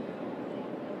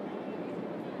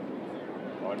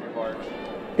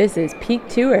This is Peak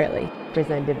Too Early,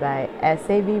 presented by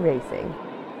SAV Racing,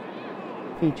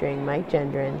 featuring Mike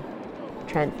Gendron,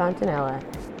 Trent Fontanella,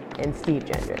 and Steve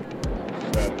Gendron.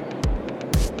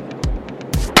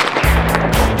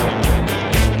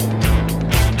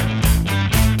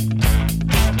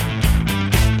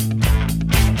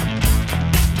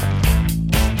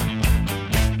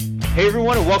 Hey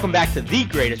everyone, and welcome back to the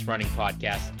greatest running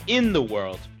podcast in the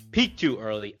world, Peak Too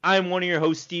Early. I'm one of your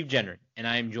hosts, Steve Gendron, and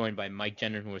I am joined by Mike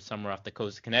Gendron, who is somewhere off the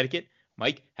coast of Connecticut.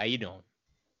 Mike, how you doing?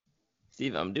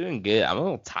 Steve, I'm doing good. I'm a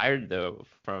little tired though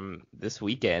from this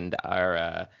weekend.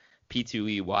 Our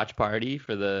P2E watch party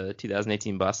for the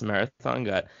 2018 Boston Marathon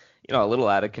got, a little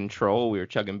out of control. We were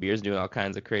chugging beers, doing all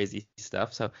kinds of crazy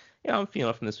stuff. So, I'm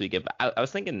feeling from this weekend. But I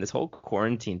was thinking this whole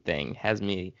quarantine thing has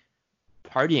me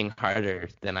partying harder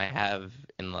than I have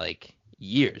in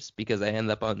years, because I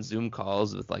end up on Zoom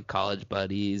calls with college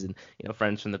buddies and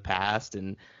friends from the past,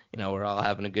 and we're all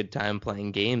having a good time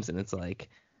playing games, and it's all of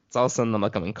a sudden I'm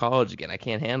I'm in college again. I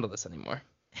can't handle this anymore.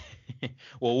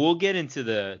 Well, we'll get into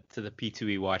the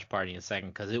P2E watch party in a second,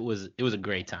 because it was a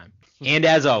great time. And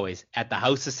as always, at the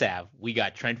House of Sav, we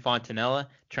got Trent Fontanella.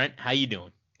 Trent, how you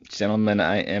doing? Gentlemen,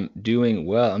 I am doing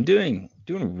well. I'm doing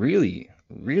really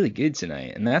good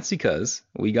tonight, and that's because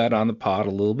we got on the pod a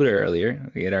little bit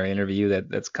earlier. We had our interview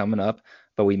that's coming up,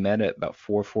 but we met at about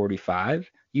 4:45.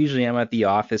 Usually I'm at the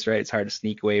office, right? It's hard to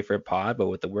sneak away for a pod, but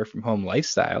with the work from home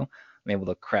lifestyle, I'm able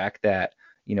to crack that,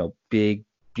 big,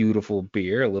 beautiful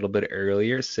beer a little bit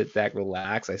earlier, sit back,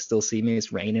 relax. I still see me.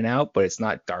 It's raining out, but it's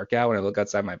not dark out when I look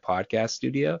outside my podcast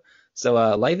studio.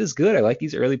 So life is good. I like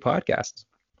these early podcasts.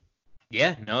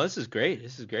 Yeah, no, this is great.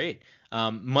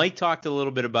 Mike talked a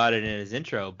little bit about it in his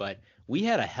intro, but we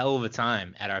had a hell of a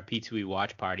time at our P2E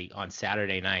watch party on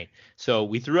Saturday night. So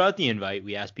we threw out the invite.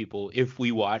 We asked people, if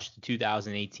we watched the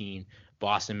 2018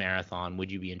 Boston Marathon, would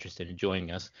you be interested in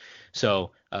joining us?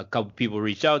 So a couple people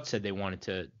reached out, said they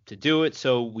wanted to do it.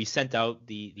 So we sent out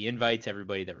the invite to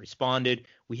everybody that responded.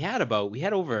 We had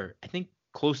over, I think,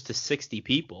 close to 60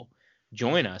 people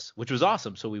join us, which was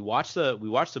awesome. So we watched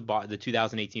the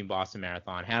 2018 Boston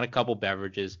Marathon, had a couple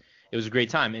beverages. It was a great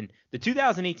time. And the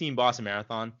 2018 Boston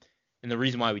Marathon, and the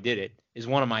reason why we did it, is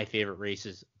one of my favorite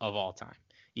races of all time.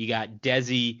 You got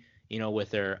Desi,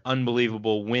 with her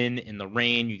unbelievable win in the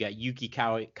rain. You got Yuki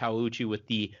Kawauchi with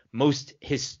the most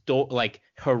heroic,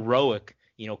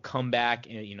 comeback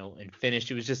and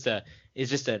finish. It's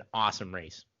just an awesome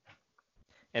race.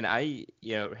 And I,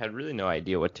 had really no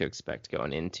idea what to expect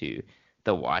going into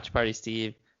the watch party,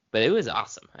 Steve, but it was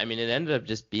awesome. I mean, it ended up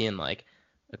just being a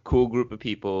cool group of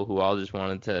people who all just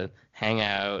wanted to hang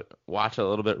out, watch a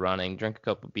little bit running, drink a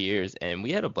couple beers, and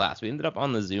we had a blast. We ended up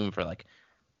on the Zoom for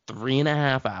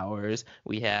 3.5 hours.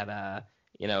 We had,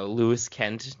 Lewis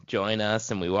Kent join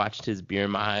us, and we watched his beer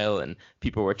mile, and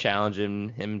people were challenging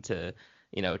him to,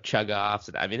 chug offs.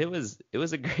 I mean, it was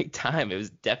a great time. It was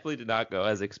definitely did not go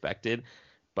as expected,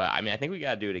 but I mean, I think we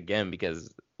got to do it again because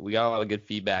we got a lot of good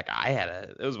feedback.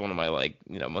 It was one of my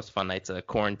most fun nights of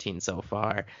quarantine so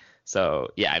far. So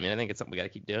yeah, I mean, I think it's something we got to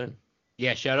keep doing.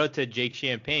 Yeah, shout out to Jake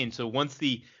Champagne. So once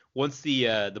the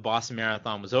Boston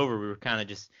Marathon was over, we were kind of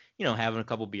just having a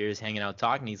couple beers, hanging out,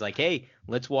 talking. He's like, hey,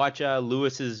 let's watch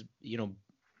Lewis's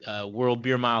World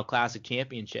Beer Mile Classic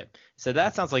Championship. So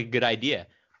that sounds like a good idea,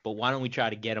 but why don't we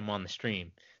try to get him on the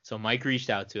stream? So Mike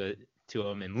reached out to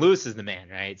him, and Lewis is the man,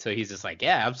 right? So he's just like,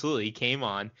 yeah, absolutely. He came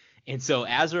on. And so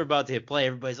as we're about to hit play,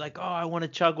 everybody's like, oh, I want to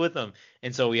chug with him.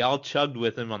 And so we all chugged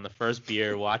with him on the first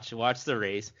beer, watch the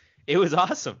race. It was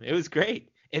awesome. It was great.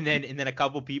 And then a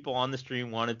couple people on the stream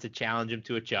wanted to challenge him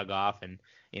to a chug off, and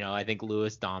I think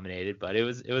Lewis dominated, but it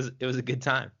was a good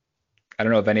time. I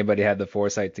don't know if anybody had the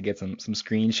foresight to get some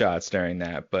screenshots during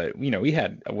that, but we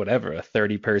had a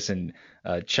 30-person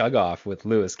chug off with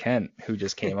Lewis Kent, who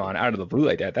just came on out of the blue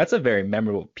like that. That's a very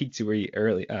memorable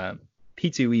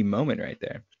P2E moment right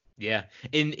there. Yeah,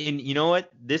 and you know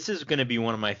what? This is going to be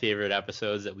one of my favorite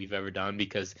episodes that we've ever done,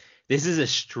 because this is a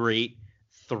straight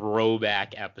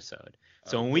throwback episode.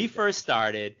 So when we first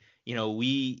started,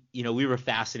 we were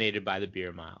fascinated by the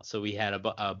beer mile. So we had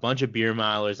a bunch of beer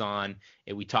milers on,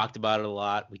 and we talked about it a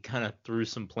lot. We kind of threw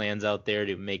some plans out there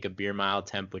to make a beer mile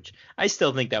attempt, which I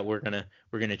still think that we're gonna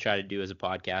try to do as a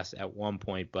podcast at one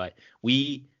point. But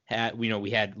we had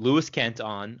Lewis Kent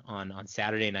on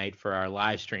Saturday night for our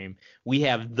live stream. We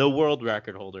have the world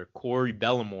record holder Corey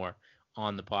Bellamore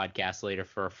on the podcast later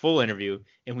for a full interview,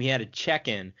 and we had a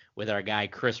check-in with our guy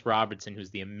Chris Robertson,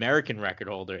 who's the American record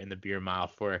holder in the beer mile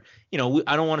for, I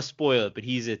don't want to spoil it, but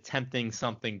he's attempting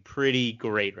something pretty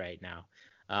great right now.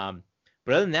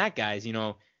 But other than that, guys,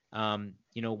 why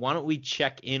don't we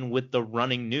check in with the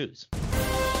running news?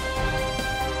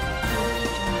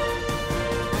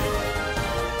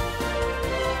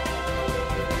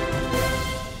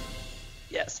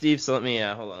 Steve, so let me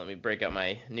hold on. Let me break out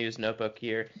my news notebook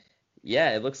here.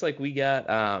 Yeah, it looks like we got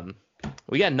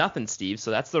nothing, Steve.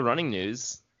 So that's the running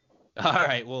news. All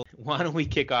right, well, why don't we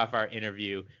kick off our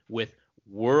interview with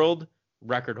world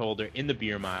record holder in the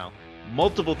beer mile,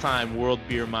 multiple-time World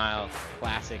Beer Mile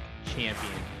Classic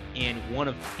champion, and one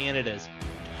of Canada's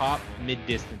top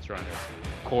mid-distance runners,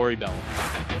 Corey Bellemore.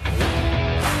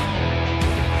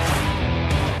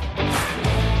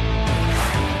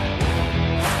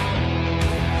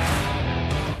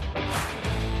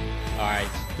 All right,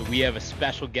 so we have a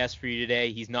special guest for you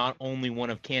today. He's not only one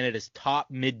of Canada's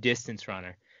top mid-distance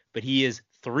runner, but he is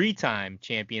 3-time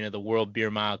champion of the World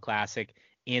Beer Mile Classic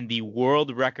and the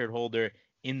world record holder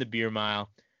in the beer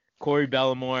mile. Corey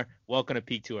Bellemore, welcome to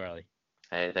Peak Too Early.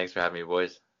 Hey, thanks for having me,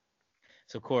 boys.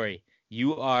 So Corey,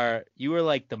 you are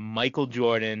like the Michael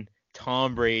Jordan,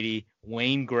 Tom Brady,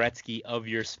 Wayne Gretzky of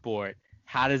your sport.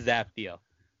 How does that feel?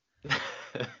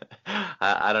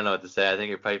 I don't know what to say. I think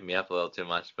you're piping me up a little too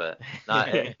much, but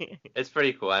it's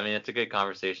pretty cool. I mean, it's a good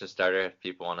conversation starter if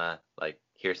people want to like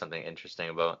hear something interesting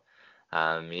about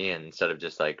me instead of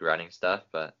just like running stuff.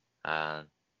 But yeah,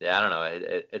 I don't know.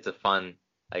 It's a fun,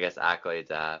 I guess, accolade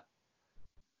to have.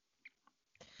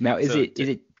 Now, is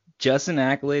it just an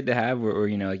accolade to have, or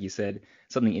like you said,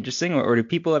 something interesting, or do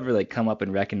people ever like come up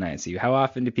and recognize you? How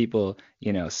often do people,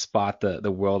 spot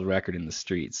the world record in the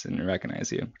streets and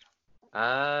recognize you?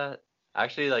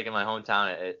 Actually, like in my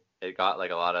hometown, it got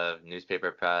like a lot of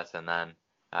newspaper press, and then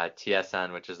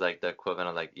TSN, which is like the equivalent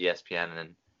of like ESPN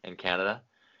in Canada,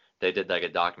 they did like a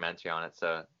documentary on it.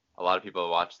 So a lot of people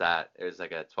watched that. It was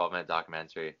like a 12-minute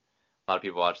documentary. A lot of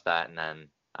people watched that and then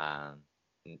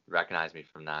recognized me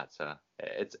from that. So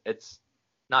it's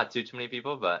not too many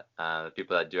people, but the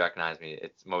people that do recognize me,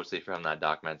 it's mostly from that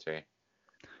documentary.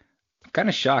 I'm kind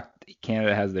of shocked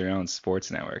Canada has their own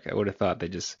sports network. I would have thought they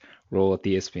just roll with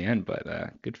ESPN,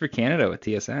 but good for Canada with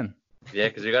TSN. Yeah,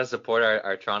 because we got to support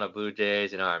our Toronto Blue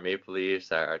Jays, our Maple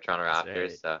Leafs, our Toronto Raptors.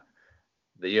 Right. So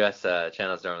the U.S.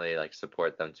 Channels don't really like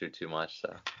support them too much.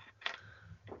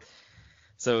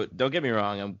 So don't get me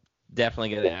wrong, I'm definitely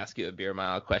going to ask you a beer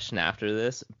mile question after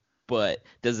this, but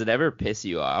does it ever piss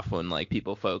you off when like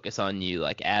people focus on you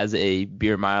like as a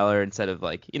beer miler instead of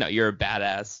like, you're a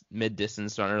badass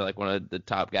mid-distance runner, like one of the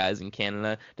top guys in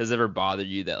Canada? Does it ever bother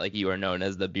you that like you are known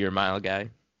as the beer mile guy?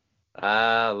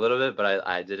 A little bit, but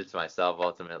I did it to myself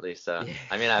ultimately. So yeah.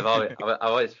 I mean, I've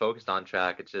always focused on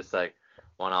track. It's just like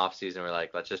one off season, we're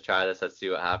like, let's just try this, let's see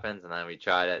what happens, and then we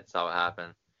tried it, saw what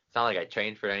happened. It's not like I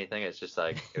trained for anything. It's just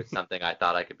like it was something I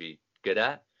thought I could be good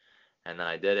at, and then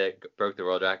I did it, broke the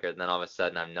world record, and then all of a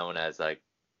sudden I'm known as like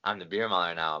I'm the beer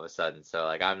miler now. All of a sudden, so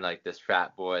like I'm like this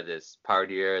frat boy, this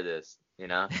partier, this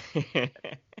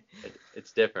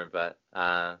it's different, but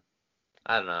I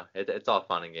don't know. It's all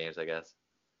fun and games, I guess.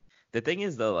 The thing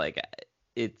is though, like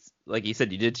it's like you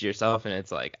said, you did it to yourself, and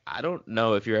it's like I don't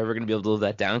know if you're ever gonna be able to live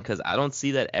that down because I don't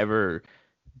see that ever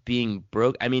being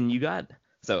broke. I mean,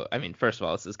 first of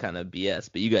all, this is kind of BS,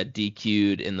 but you got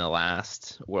DQ'd in the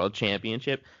last World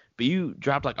Championship, but you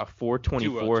dropped like a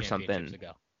 4:24 or something.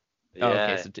 Yeah. Oh,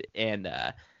 okay, so and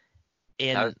that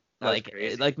was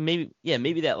crazy. Like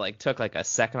maybe that like took like a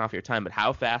second off your time, but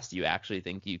how fast do you actually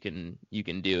think you can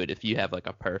do it if you have like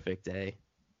a perfect day?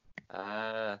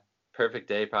 Perfect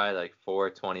day, probably like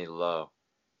 4:20 low.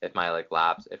 If my like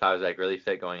laps, if I was like really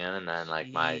fit going in, and then like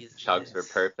my chugs were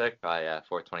perfect, probably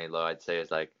 4:20 low, I'd say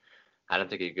is like, I don't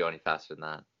think you could go any faster than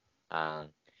that.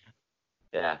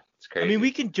 Yeah, it's crazy. I mean,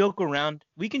 we can joke around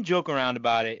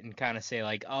about it and kind of say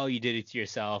like, oh, you did it to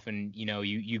yourself, and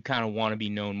you kind of want to be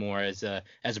known more as a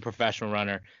professional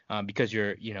runner because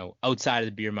you're outside of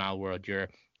the beer mile world, you're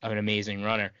an amazing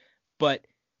runner. But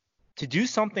to do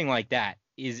something like that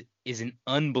is an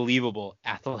unbelievable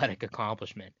athletic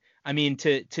accomplishment. I mean,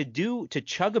 to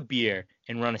chug a beer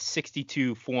and run a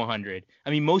 62-400. I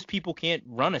mean, most people can't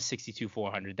run a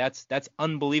 62-400. That's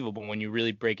unbelievable when you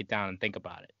really break it down and think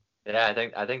about it. Yeah,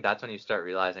 I think that's when you start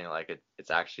realizing like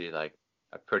it's actually like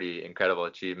a pretty incredible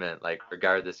achievement. Like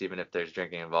regardless, even if there's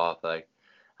drinking involved, like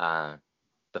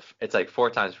it's like 4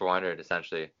 times 400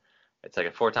 essentially. It's like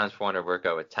a 4 times 400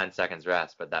 workout with 10 seconds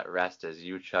rest, but that rest is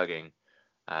you chugging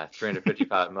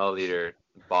 355 milliliter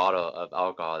bottle of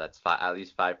alcohol that's at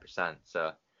least 5%.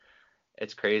 So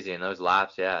it's crazy. And those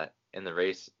laps, yeah, in the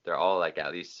race, they're all like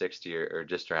at least 60 or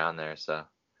just around there. So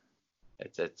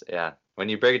it's yeah. When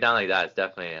you break it down like that, it's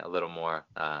definitely a little more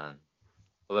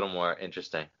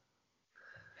interesting.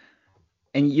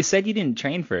 And you said you didn't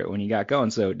train for it when you got going.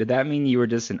 So did that mean you were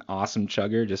just an awesome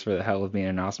chugger just for the hell of being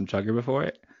an awesome chugger before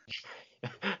it?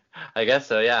 I guess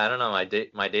so. Yeah. I don't know.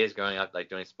 My days growing up, like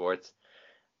doing sports,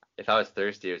 if I was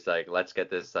thirsty, it's like, let's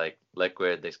get this like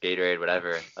liquid, this Gatorade,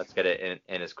 whatever. Let's get it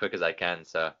in as quick as I can.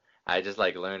 So I just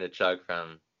like learned to chug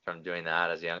from doing that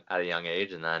at a young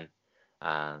age, and then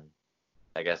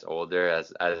I guess older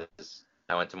as I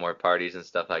went to more parties and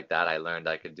stuff like that, I learned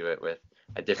I could do it with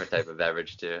a different type of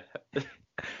beverage too.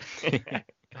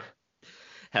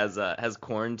 Has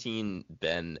quarantine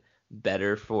been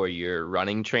better for your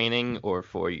running training or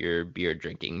for your beer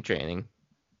drinking training?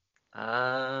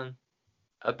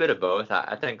 A bit of both.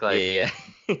 I think like Yeah.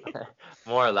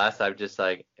 more or less I've just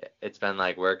like it's been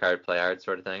like work hard, play hard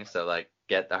sort of thing. So like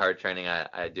get the hard training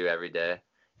I do every day,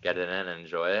 get it in and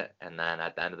enjoy it. And then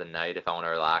at the end of the night, if I want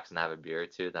to relax and have a beer or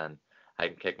two, then I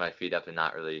can kick my feet up and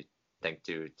not really think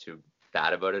too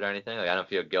bad about it or anything. Like I don't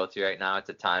feel guilty right now. It's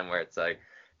a time where it's like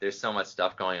there's so much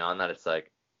stuff going on that it's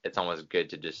like it's almost good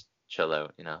to just chill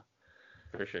out, you know?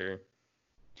 For sure.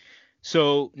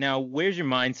 So now, where's your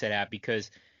mindset at? Because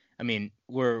I mean,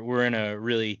 we're in a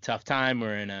really tough time.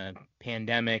 We're in a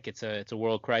pandemic. It's a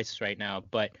world crisis right now.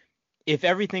 But if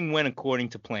everything went according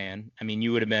to plan, I mean,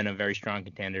 you would have been a very strong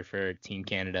contender for Team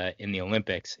Canada in the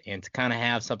Olympics. And to kind of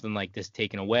have something like this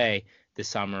taken away this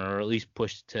summer, or at least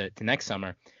pushed to next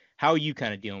summer, how are you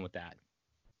kind of dealing with that?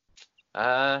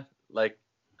 Like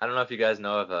I don't know if you guys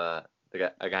know of a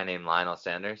guy named Lionel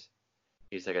Sanders.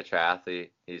 He's like a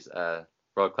triathlete. He's a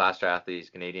world-class triathlete.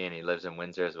 He's Canadian. He lives in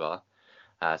Windsor as well.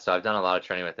 So I've done a lot of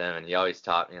training with him, and he always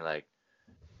taught me like,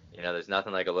 you know, there's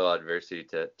nothing like a little adversity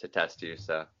to test you.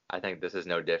 So I think this is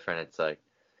no different. It's like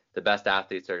the best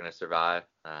athletes are going to survive,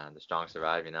 the strong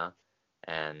survive, you know.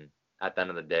 And at the end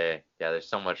of the day, yeah, there's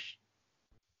so much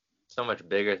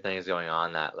bigger things going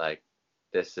on that like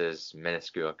this is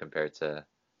minuscule compared to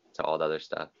all the other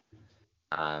stuff.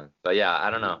 But yeah, I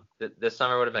don't know. This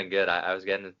summer would have been good. I was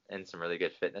getting in some really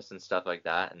good fitness and stuff like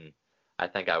that, and I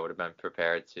think I would have been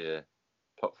prepared to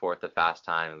put forth a fast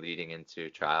time leading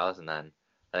into trials, and then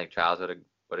I think trials would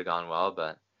have gone well.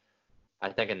 But I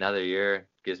think another year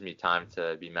gives me time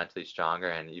to be mentally stronger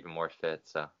and even more fit.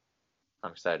 So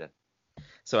I'm excited.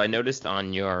 So I noticed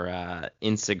on your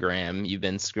Instagram, you've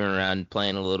been screwing around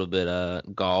playing a little bit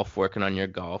of golf, working on your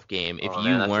golf game. If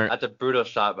That's a brutal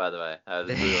shot, by the way. That was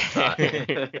a brutal shot.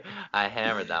 I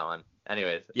hammered that one.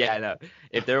 Anyways. Yeah, I know.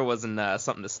 If there wasn't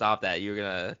something to stop that, you were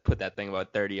gonna put that thing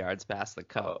about 30 yards past the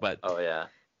cup. Oh yeah.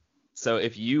 So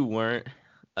if you weren't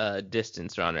a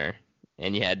distance runner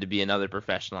and you had to be another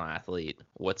professional athlete,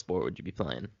 what sport would you be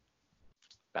playing?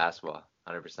 Basketball,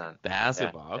 100%.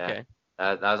 Basketball, yeah, okay.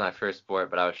 Yeah. That was my first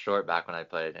sport, but I was short back when I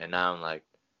played, and now I'm like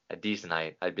a decent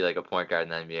height. I'd be like a point guard in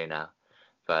the NBA now.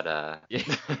 But I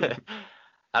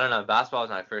don't know. Basketball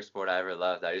was my first sport I ever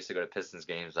loved. I used to go to Pistons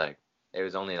games. Like it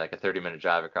was only like a 30-minute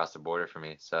drive across the border for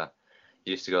me. So I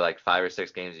used to go like 5 or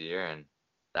 6 games a year, and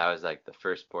that was like the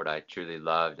first sport I truly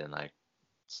loved and like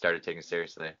started taking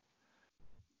seriously.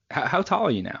 How tall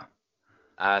are you now?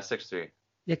 6'3".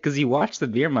 Yeah, because you watch the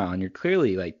beer mile and you're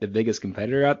clearly like the biggest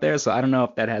competitor out there. So I don't know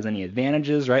if that has any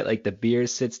advantages, right? Like the beer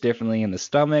sits differently in the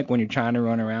stomach when you're trying to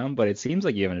run around, but it seems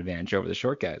like you have an advantage over the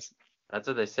short guys. That's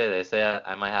what they say. They say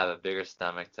I might have a bigger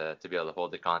stomach to be able to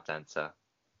hold the content. So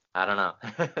I don't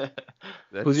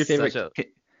know. Who's your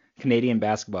favorite Canadian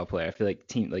basketball player? I feel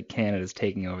like Canada's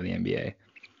taking over the NBA.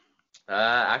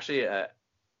 Actually,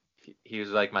 he was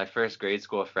like my first grade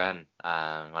school friend when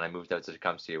I moved out to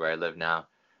Tecumseh, where I live now.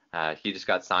 He just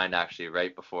got signed actually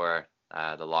right before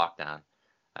the lockdown.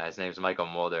 His name's Michael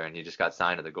Mulder, and he just got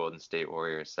signed to the Golden State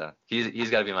Warriors. So he's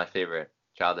got to be my favorite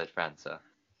childhood friend.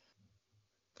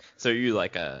 So you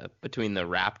like between the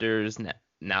Raptors,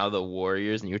 now the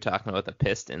Warriors, and you're talking about the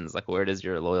Pistons. Like, where does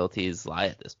your loyalties lie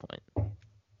at this point?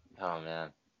 Oh man,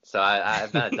 so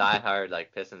I've been a diehard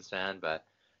like Pistons fan, but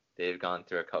they've gone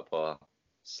through a couple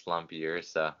slump years,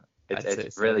 so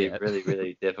it's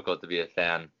really difficult to be a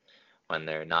fan when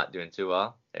they're not doing too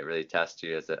well. It really tests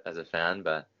you as a fan.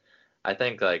 But I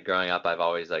think like growing up, I've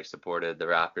always like supported the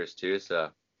Raptors too. So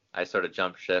I sort of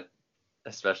jumped ship,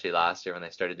 especially last year when they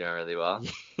started doing really well.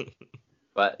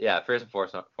 But yeah, first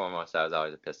and foremost, I was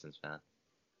always a Pistons fan.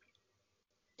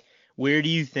 Where do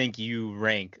you think you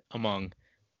rank among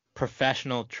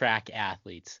professional track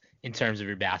athletes in terms of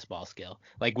your basketball skill?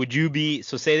 Like, would you be,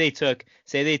 so say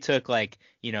they took like,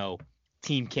 you know,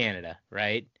 Team Canada,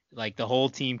 right? Like the whole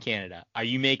Team Canada. Are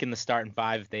you making the starting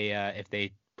five if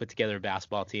they put together a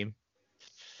basketball team?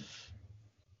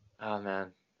 Oh man,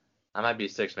 I might be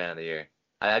 6th man of the year.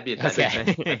 I'd be a bench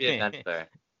player.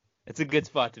 It's a good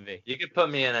spot to be. You could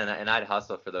put me in and I'd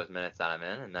hustle for those minutes that I'm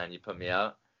in, and then you put me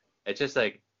out. It's just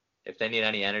like if they need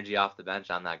any energy off the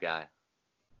bench, I'm that guy.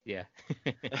 Yeah.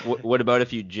 What about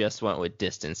if you just went with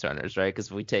distance runners, right? Because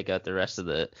if we take out the rest of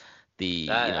the the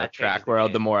I think track it's the world,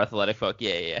 game. the more athletic folk.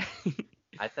 Yeah.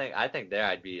 I think there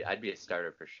I'd be a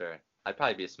starter for sure. I'd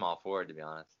probably be a small forward, to be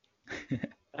honest.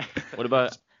 What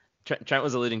about Trent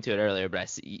was alluding to it earlier, but I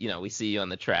see, we see you on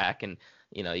the track, and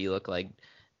you look like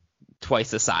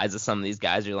twice the size of some of these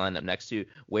guys you're lined up next to.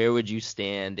 Where would you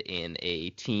stand in a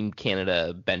Team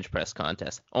Canada bench press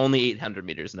contest? Only 800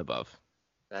 meters and above.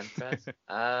 Bench press?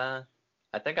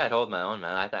 I think I'd hold my own,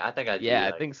 man. I think I'd Yeah, be I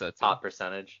like think so too. top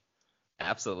percentage.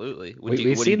 Absolutely. We've what do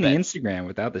you seen the bet? Instagram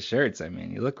without the shirts. I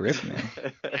mean, you look ripped, man.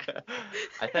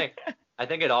 I think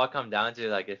it all come down to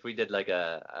like if we did like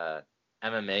a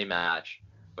MMA match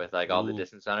with like all the Ooh.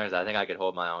 distance runners, I think I could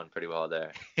hold my own pretty well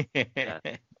there. Yeah.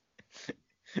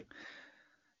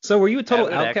 So were you a total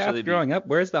That would actually outcast be- growing up?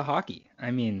 Where's the hockey?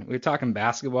 I mean, we're talking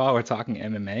basketball, we're talking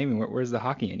MMA. I mean, where's the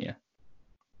hockey in you?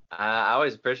 I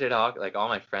always appreciate hockey. Like all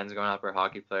my friends growing up were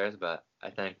hockey players, but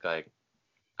I think like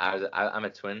I'm a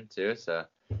twin too, so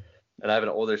and I have an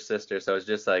older sister, so it's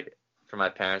just like for my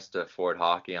parents to afford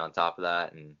hockey on top of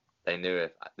that, and they knew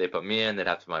if they put me in, they'd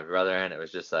have to put my brother in. It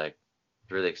was just like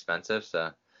really expensive, so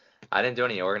I didn't do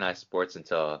any organized sports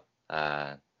until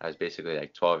I was basically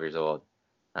like 12 years old,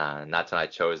 and that's when I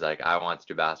chose like I wanted to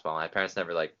do basketball. My parents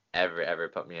never like ever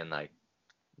put me in like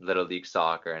little league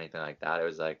soccer or anything like that. It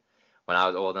was like when I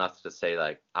was old enough to say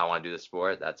like I want to do the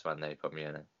sport, that's when they put me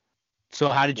in it. So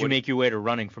how did you What- make your way to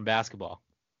running from basketball?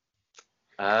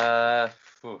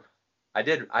 Phew. I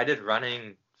did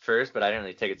running first, but I didn't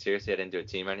really take it seriously. I didn't do a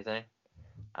team or anything.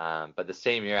 But the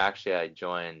same year, actually, I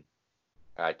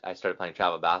started playing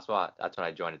travel basketball. That's when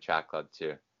I joined a track club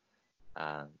too.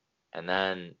 And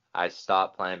then I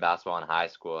stopped playing basketball in high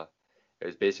school. It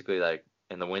was basically like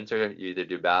in the winter, you either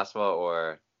do basketball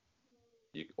or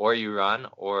you run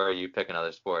or you pick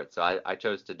another sport. So I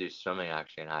chose to do swimming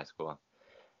actually in high school.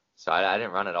 So I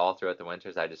didn't run at all throughout the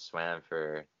winters. I just swam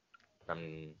from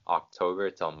October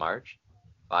till March,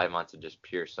 5 months of just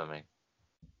pure swimming.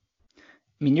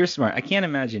 I mean, you're smart. I can't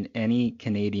imagine any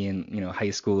Canadian,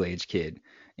 high school age kid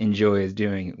enjoys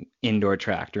doing indoor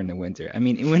track during the winter. I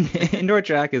mean, when indoor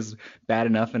track is bad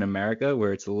enough in America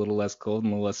where it's a little less cold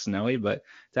and a little less snowy, but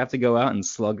to have to go out and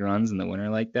slug runs in the winter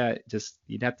like that, just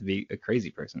you'd have to be a crazy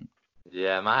person.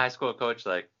 Yeah, my high school coach,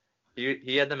 like,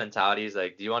 he had the mentality, he's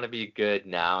like, do you want to be good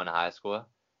now in high school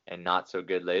and not so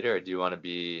good later, or do you want to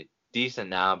be decent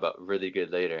now but really good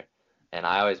later? And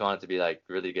I always wanted to be like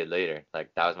really good later.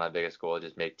 Like that was my biggest goal,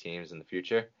 just make teams in the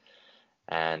future.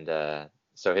 And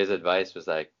so his advice was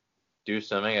like, do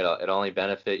swimming. It'll only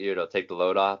benefit you. It'll take the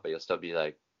load off, but you'll still be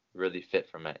like really fit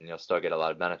from it, and you'll still get a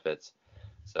lot of benefits.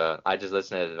 So I just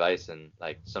listened to his advice, and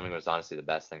like swimming was honestly the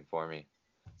best thing for me.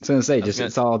 So to say, was gonna-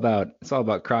 it's all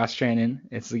about cross training.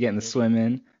 It's getting the swim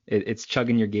in. It's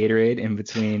chugging your Gatorade in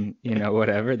between,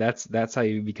 whatever. That's how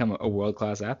you become a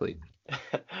world-class athlete.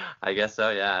 I guess so.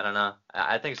 Yeah, I don't know.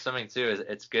 I think swimming too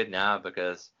it's good now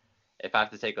because if I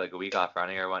have to take like a week off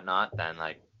running or whatnot, then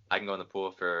like I can go in the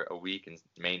pool for a week and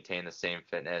maintain the same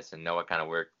fitness and know what kind of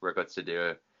workouts to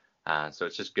do. So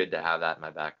it's just good to have that in my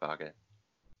back pocket.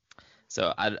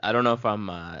 So I don't know if I'm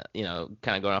kind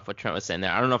of going off what Trent was saying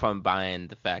there. I don't know if I'm buying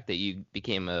the fact that you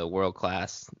became a world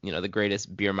class, the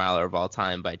greatest beer miler of all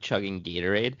time by chugging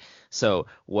Gatorade. So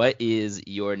what is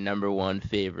your number one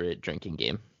favorite drinking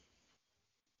game?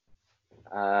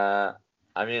 I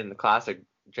mean the classic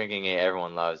drinking game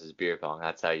everyone loves is beer pong.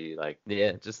 That's how you like.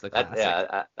 Yeah, just the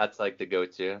classic. That's like the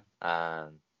go-to. I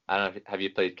don't know. Have you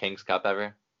played King's Cup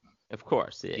ever? Of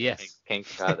course, yeah. Yes.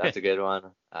 King's Cup. That's a good one.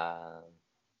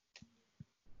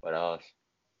 What else?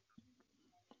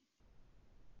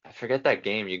 I forget that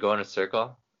game. You go in a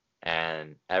circle,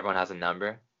 and everyone has a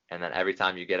number, and then every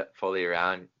time you get it fully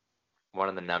around, one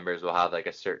of the numbers will have like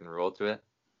a certain rule to it.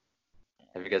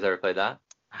 Have you guys ever played that?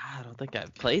 I don't think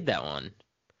I've played that one.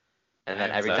 And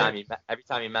then I every haven't.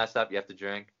 time you mess up, you have to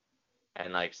drink.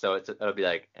 And like so it'll be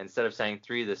like instead of saying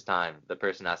 3 this time, the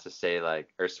person has to say like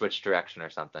or switch direction or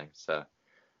something. So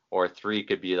or 3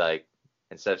 could be like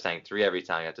instead of saying 3 every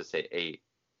time, you have to say 8.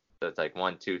 So it's like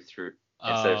 1, 2, 3.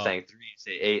 Instead of Oh. saying 3, you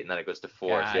say 8, and then it goes to 4.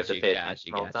 So you have to pay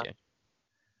attention all the time. Gotcha.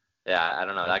 Yeah, I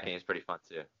don't know. That Okay. game's pretty fun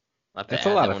too. I'll have to That's a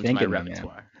add lot that of one to my thinking, man.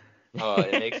 repertoire. Oh,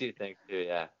 it makes you think too.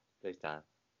 Yeah, big time.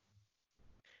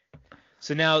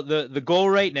 So now the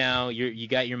goal right now, you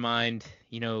got your mind,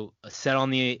 set on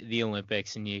the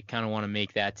Olympics, and you kind of want to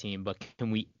make that team. But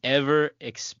can we ever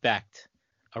expect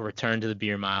a return to the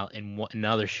beer mile and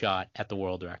another shot at the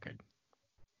world record?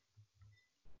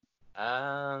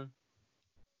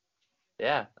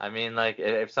 Yeah. I mean, like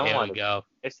if someone There we wanted, go.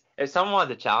 if someone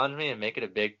wanted to challenge me and make it a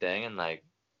big thing and like,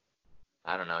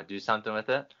 I don't know, do something with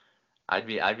it, I'd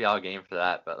be all game for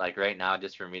that. But like right now,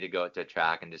 just for me to go to a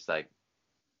track and just like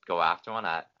go after one.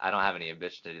 I don't have any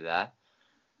ambition to do that.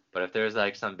 But if there's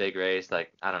like some big race,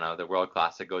 like I don't know, the World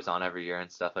Classic goes on every year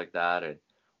and stuff like that,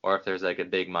 or if there's like a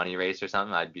big money race or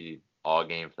something, I'd be all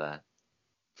game for that.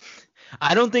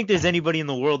 I don't think there's anybody in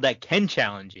the world that can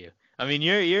challenge you. I mean,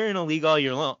 you're in a league all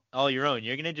your own.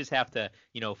 You're gonna just have to,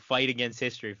 fight against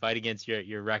history, fight against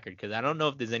your record, because I don't know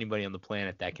if there's anybody on the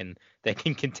planet that can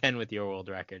contend with your world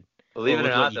record. Believe it or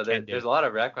with not, what though, you can do. there's a lot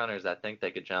of rec runners that think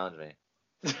they could challenge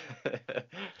me.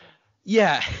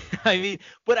 Yeah, I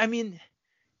mean,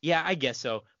 yeah, I guess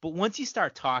so. But once you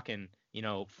start talking,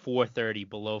 4:30,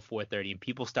 below 4:30, and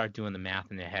people start doing the math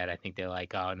in their head, I think they're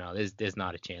like, oh no, there's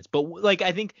not a chance. But like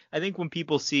I think when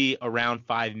people see around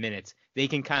 5 minutes, they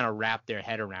can kind of wrap their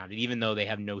head around it, even though they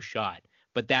have no shot.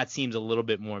 But that seems a little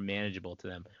bit more manageable to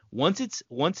them. Once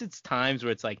it's times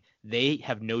where it's like they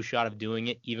have no shot of doing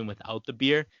it even without the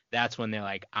beer, that's when they're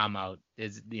like, I'm out.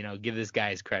 Give this guy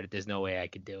his credit. There's no way I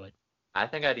could do it. I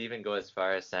think I'd even go as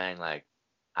far as saying like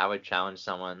I would challenge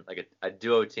someone like a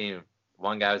duo team.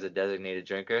 One guy was a designated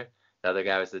drinker, the other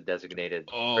guy was the designated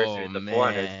person in the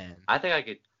 400. I think I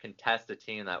could contest a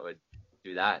team that would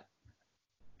do that.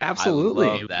 Absolutely.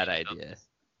 I love that idea.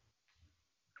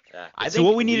 Yeah. So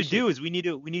what we need to do is we need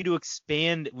to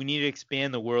expand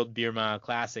the World Beer Mile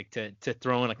Classic to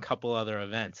throw in a couple other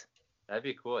events. That'd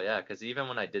be cool, yeah. Because even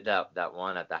when I did that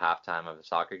one at the halftime of a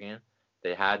soccer game,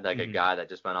 they had like a guy that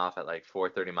just went off at like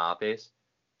 4:30 mile pace,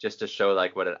 just to show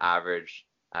like what an average.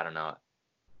 I don't know.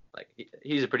 Like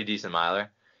he's a pretty decent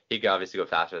miler. He could obviously go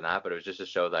faster than that, but it was just to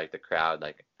show like the crowd,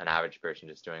 like an average person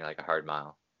just doing like a hard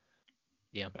mile.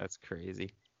 Yeah, that's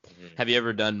crazy. Mm-hmm. Have you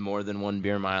ever done more than one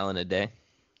beer mile in a day?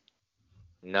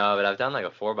 No, but I've done like a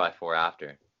 4x4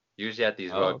 after. Usually at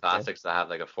these World Classics, I have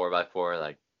like a 4x4,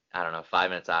 like, I don't know, 5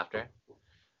 minutes after.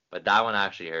 But that one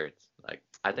actually hurts. Like,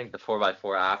 I think the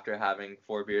 4x4 after having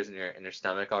 4 beers in your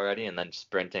stomach already and then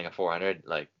sprinting a 400,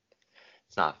 like,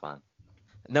 it's not fun.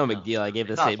 No big deal. I gave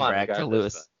the same brag to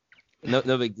Lewis.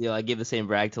 No big deal. I gave the same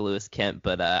brag to Lewis Kent,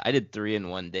 but I did 3 in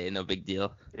one day. No big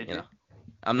deal.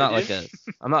 I'm not like a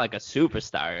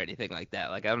superstar or anything like that.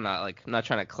 Like I'm not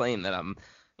trying to claim that I'm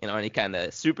any kind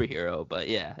of superhero, but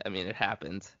yeah, I mean it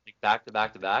happened. Like back to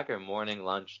back to back or morning,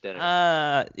 lunch,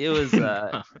 dinner? It was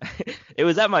it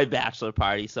was at my bachelor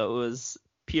party, so it was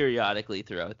periodically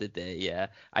throughout the day. Yeah,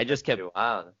 I just kept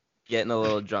getting a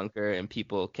little drunker, and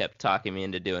people kept talking me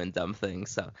into doing dumb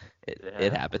things, so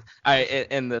it happened.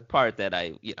 And the part that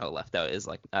I left out is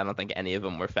like I don't think any of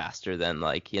them were faster than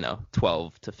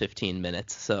 12 to 15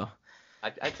 minutes. So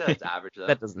I'd say that's average though.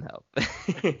 That doesn't help.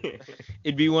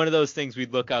 It'd be one of those things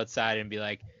we'd look outside and be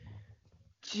like,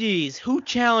 "Geez, who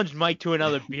challenged Mike to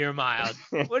another beer mile?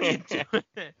 What are you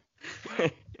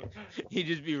doing?" He'd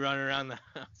just be running around the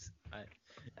house.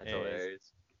 That's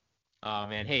hilarious. Oh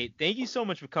man, hey, thank you so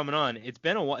much for coming on. It's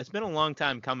been a long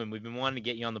time coming. We've been wanting to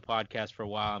get you on the podcast for a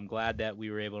while. I'm glad that we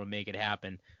were able to make it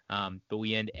happen. But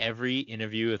we end every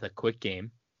interview with a quick game.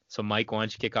 So Mike, why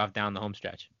don't you kick off down the home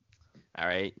stretch? All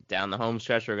right, down the home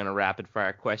stretch, we're going to rapid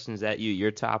fire questions at you.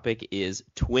 Your topic is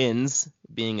twins,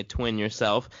 being a twin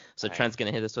yourself. So Trent's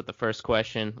going to hit us with the first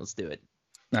question. Let's do it.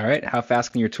 All right, how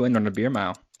fast can your twin run a beer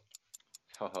mile?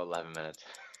 11 minutes.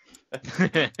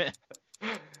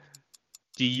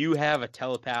 Do you have a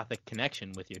telepathic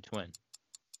connection with your twin?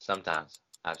 Sometimes,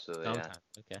 absolutely. Sometimes.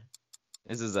 Yeah. Okay.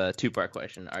 This is a 2-part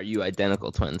question. Are you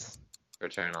identical twins?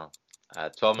 Fraternal.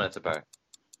 12 minutes apart.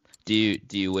 Do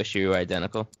you wish you were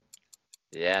identical?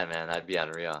 Yeah, man, that'd be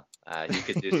unreal. He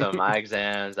could do some of my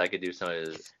exams. I could do some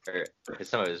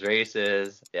of his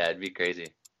races. Yeah, it'd be crazy.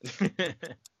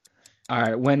 All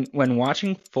right, when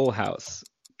watching Full House,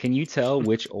 can you tell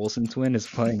which Olsen twin is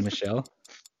playing Michelle?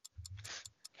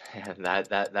 Man,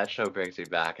 that show brings me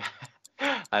back.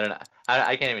 I don't know.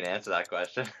 I can't even answer that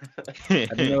question. I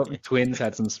don't know if twins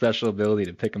had some special ability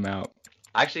to pick them out.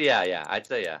 Actually, yeah, I'd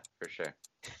say yeah, for sure.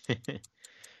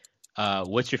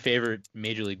 What's your favorite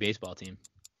Major League Baseball team?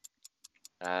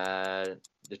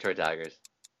 Detroit Tigers.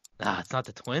 It's not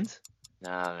the Twins?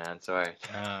 Nah, man, sorry.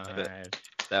 All right.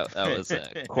 That was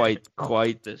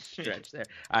quite the stretch there.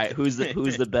 All right, who's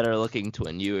the better looking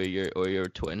twin, you or your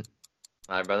twin?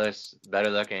 My brother's better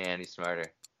looking and he's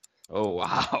smarter. Oh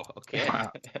wow. Okay.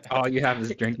 Wow. All you have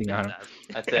is drinking on him.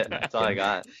 That's it. That's all I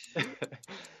got.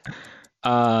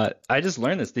 I just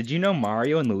learned this. Did you know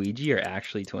Mario and Luigi are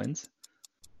actually twins?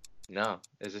 No.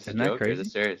 Is this Isn't a that joke crazy? or is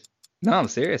it serious? No, I'm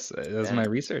serious. That was my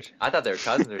research. I thought they were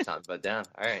cousins or something, but damn.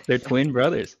 All right. They're twin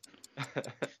brothers.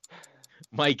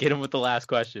 Mike, get him with the last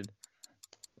question.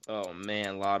 Oh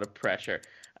man, a lot of pressure.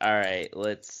 All right,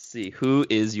 let's see. Who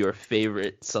is your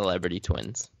favorite celebrity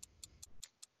twins?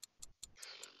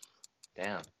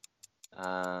 Damn.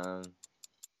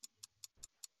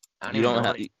 I don't You even don't know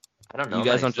have. any, I don't know You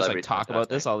guys many don't just like celebrity talk twins, I don't about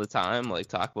this think. all the time, like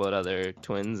talk about other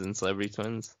twins and celebrity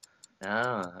twins. No,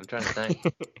 I'm trying to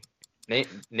think.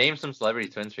 Name some celebrity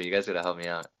twins for you. You guys gotta help me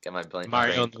out. Get my brain.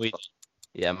 Mario and Luigi.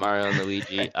 Yeah, Mario and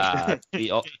Luigi.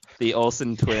 The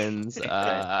Olsen twins.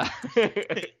 About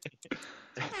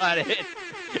it.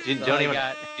 Do you That's all I even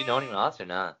got. do you know anyone else or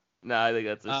not? No, I think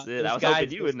that's just it. I was Those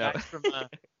hoping you would know. guys from,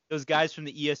 those guys from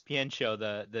the ESPN show,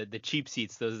 the cheap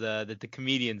seats, those the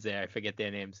comedians there. I forget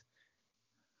their names.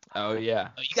 Oh yeah.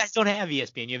 Oh, you guys don't have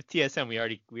ESPN. You have TSN. We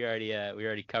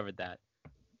already covered that.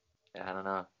 Yeah, I don't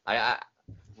know.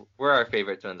 We're our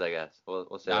favorite twins, I guess. We'll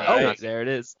say. All that. right. There it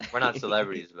is. We're not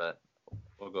celebrities, but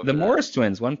we'll go. The for that. Morris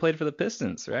twins, one played for the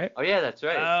Pistons, right? Oh yeah, that's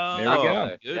right. Oh, There we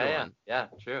go. Good yeah, one. yeah,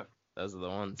 true. Those are the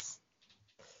ones.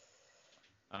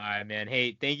 All right, man.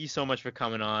 Hey, thank you so much for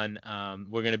coming on.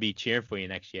 We're gonna be cheering for you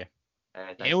next year, Hey,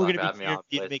 thanks and a we're lot for gonna having be me cheering on, for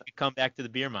you to boys. make a comeback to the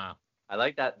beer mile. I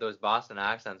like those Boston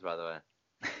accents, by the way.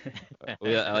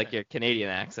 I like your Canadian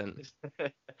accent.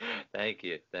 Thank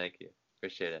you.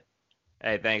 Appreciate it.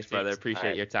 Hey, thanks, brother. All Appreciate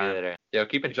right, your see you time. later. Yo,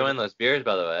 keep enjoying those beers,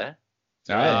 by the way.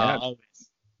 All right, yeah. Always.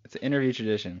 It's an interview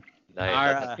tradition.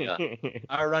 Nice.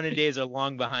 Our running days are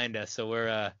long behind us, so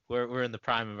we're in the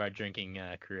prime of our drinking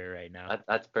career right now.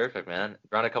 That's perfect, man.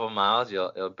 Run a couple miles,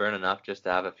 you'll burn enough just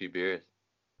to have a few beers.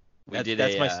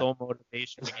 That's my sole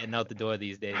motivation for getting out the door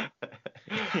these days.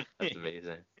 That's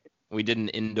amazing. We did an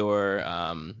indoor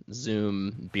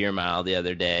Zoom beer mile the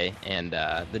other day, and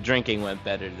the drinking went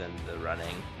better than the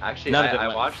running. Actually, None of it I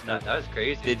went- watched that. That was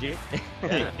crazy. Did you?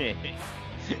 Yeah.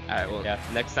 All right. Well, Yeah.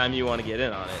 next time you want to get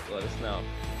in on it, let us know.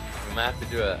 We might have to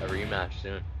do a rematch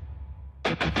soon.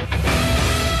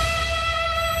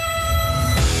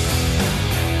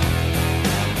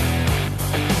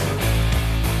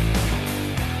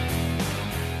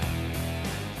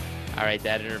 All right,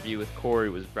 that interview with Corey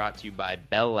was brought to you by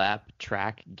Bell Lap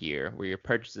Track Gear, where your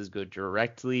purchases go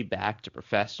directly back to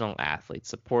professional athletes.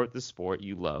 Support the sport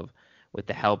you love with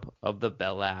the help of the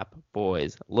Bell Lap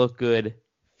boys. Look good,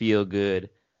 feel good,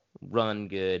 run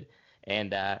good. And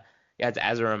guys,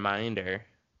 as a reminder,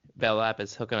 Bell Lap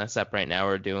is hooking us up right now.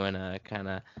 We're doing a kind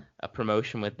of a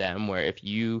promotion with them where if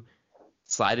you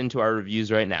slide into our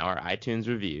reviews right now, our iTunes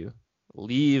review,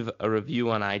 leave a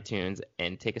review on iTunes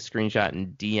and take a screenshot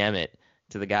and DM it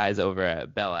to the guys over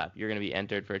at Bell App. You're going to be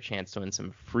entered for a chance to win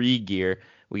some free gear.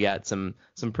 We got some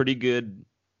pretty good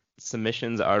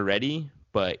submissions already,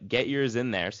 but get yours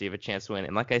in there so you have a chance to win.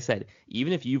 And like I said,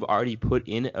 even if you've already put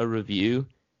in a review,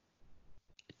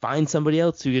 find somebody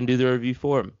else who can do the review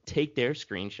for them. Take their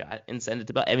screenshot and send it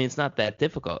to Bell. I mean, it's not that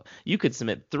difficult. You could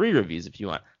submit 3 reviews if you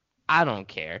want. I don't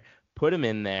care. Put them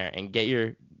in there and get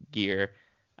your gear.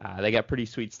 They got pretty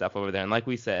sweet stuff over there. And like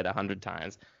we said 100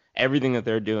 times, everything that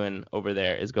they're doing over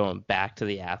there is going back to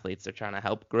the athletes. They're trying to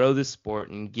help grow this sport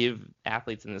and give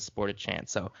athletes in this sport a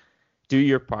chance. So do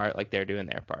your part like they're doing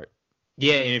their part.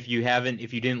 Yeah, and if you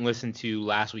didn't listen to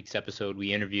last week's episode,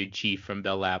 we interviewed Chief from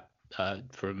Bell Lap,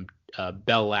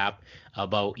 Bell Lap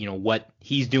about what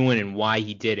he's doing and why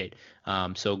he did it.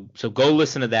 So go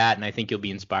listen to that, and I think you'll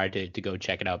be inspired to go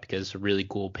check it out because it's a really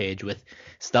cool page with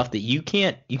stuff that you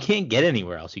can't get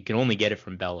anywhere else. You can only get it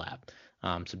from Bell Lap.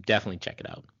 So definitely check it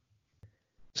out.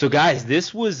 So guys,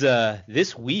 this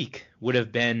week would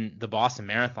have been the Boston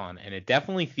Marathon, and it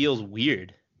definitely feels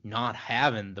weird not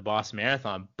having the Boston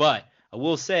Marathon, but I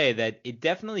will say that it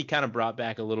definitely kind of brought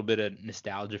back a little bit of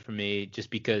nostalgia for me just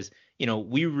because,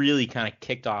 we really kind of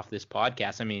kicked off this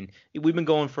podcast. I mean, we've been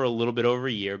going for a little bit over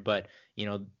a year, but,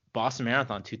 Boston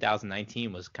Marathon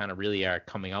 2019 was kind of really our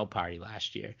coming out party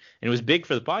last year. And it was big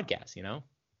for the podcast,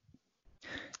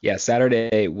 Yeah,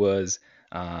 Saturday was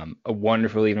a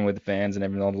wonderful evening with the fans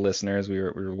and all the listeners. We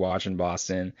were watching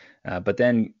Boston. But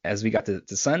then as we got to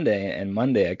Sunday and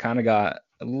Monday, I kind of got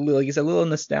a little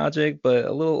nostalgic, but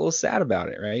a little sad about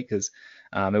it, right? Because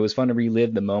it was fun to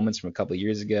relive the moments from a couple of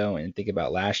years ago and think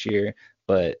about last year.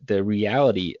 But the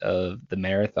reality of the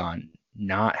marathon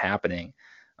not happening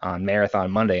on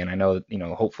Marathon Monday, and I know,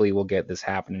 hopefully we'll get this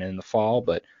happening in the fall,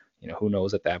 but, who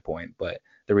knows at that point. But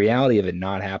the reality of it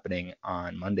not happening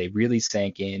on Monday really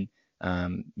sank in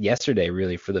yesterday,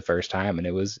 really, for the first time. And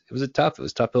it was tough pill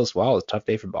to swallow. It was a tough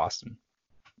day for Boston.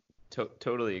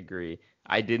 Totally agree.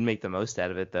 I did make the most out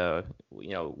of it, though,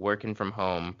 working from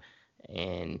home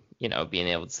and, being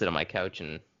able to sit on my couch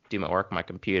and do my work on my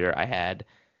computer. I had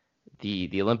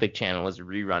the Olympic Channel was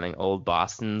rerunning old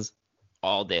Bostons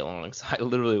all day long. So I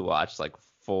literally watched like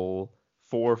 4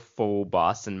 full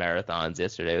Boston marathons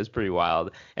yesterday. It was pretty wild.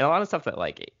 And a lot of stuff that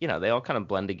they all kind of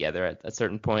blend together at a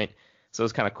certain point. So it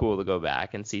was kind of cool to go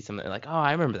back and see something like, oh,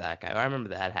 I remember that guy. Or I remember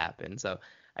that happened. So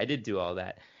I did do all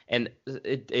that. And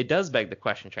it does beg the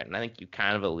question, Trent, and I think you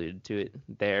kind of alluded to it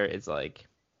there. Is like,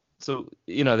 so,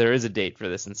 there is a date for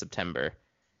this in September.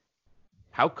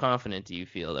 How confident do you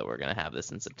feel that we're going to have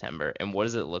this in September? And what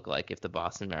does it look like if the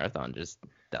Boston Marathon just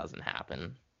doesn't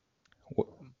happen?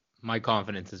 My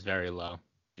confidence is very low.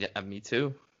 Yeah, me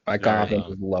too. My confidence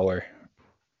is lower.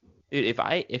 Dude, if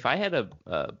I had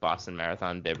a Boston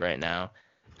Marathon bib right now,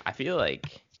 I feel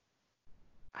like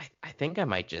I think I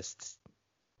might just,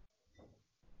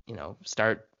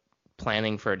 start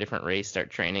planning for a different race, start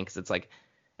training, because it's like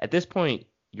at this point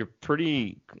you're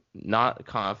pretty not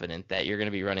confident that you're going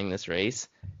to be running this race.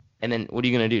 And then what are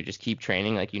you going to do? Just keep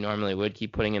training like you normally would,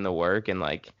 keep putting in the work and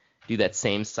like do that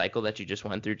same cycle that you just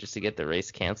went through just to get the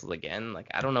race canceled again? Like,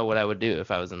 I don't know what I would do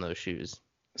if I was in those shoes.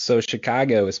 So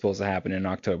Chicago is supposed to happen in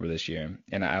October this year,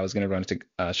 and I was going to run to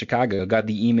Chicago. Got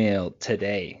the email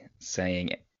today saying,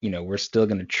 we're still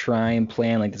going to try and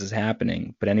plan like this is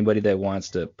happening, but anybody that wants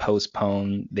to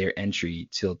postpone their entry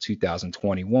till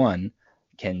 2021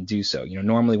 can do so.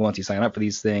 Normally once you sign up for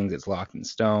these things, it's locked in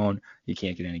stone. You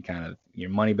can't get any kind of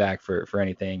your money back for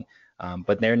anything.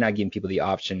 But they're not giving people the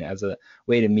option as a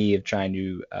way to me of trying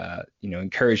to,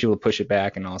 encourage people to push it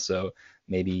back and also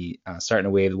maybe starting to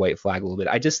wave the white flag a little bit.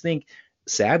 I just think,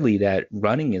 sadly, that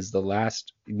running is the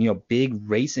last, big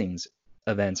racings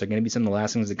events are going to be some of the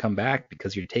last things to come back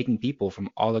because you're taking people from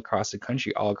all across the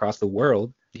country, all across the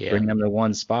world, bringing them to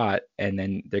one spot, and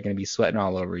then they're going to be sweating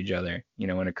all over each other, in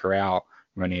a corral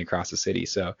running across the city.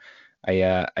 So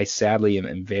I sadly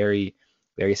am very,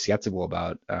 very skeptical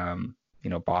about,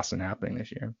 Boston happening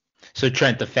this year. So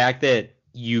Trent, the fact that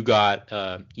you got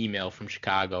email from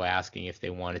Chicago asking if they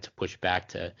wanted to push back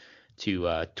to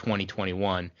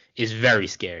 2021 is very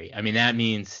scary. I mean, that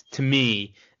means to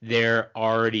me they're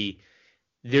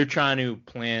trying to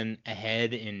plan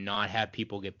ahead and not have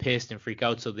people get pissed and freak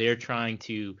out. So they're trying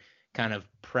to kind of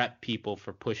prep people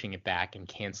for pushing it back and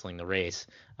canceling the race.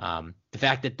 The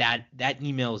fact that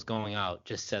email is going out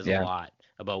just says a lot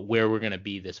about where we're going to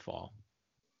be this fall.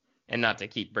 And not to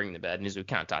keep bringing the bad news, we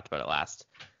kind of talked about it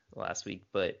last week,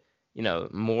 but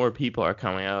more people are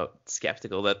coming out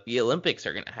skeptical that the Olympics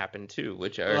are going to happen too,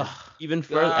 which are even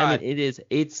further. God. I mean,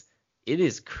 it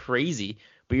is crazy,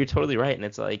 but you're totally right. And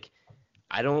it's like,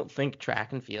 I don't think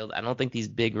track and field, I don't think these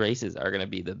big races are going to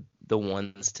be the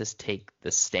ones to take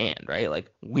the stand, right?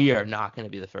 Like, we are not going to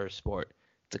be the first sport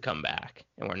to come back,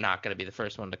 and we're not going to be the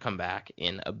first one to come back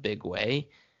in a big way.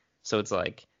 So it's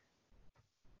like,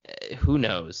 who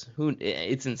knows?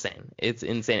 It's insane. It's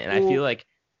insane. And I feel like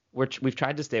we've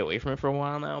tried to stay away from it for a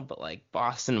while now, but like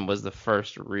Boston was the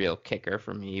first real kicker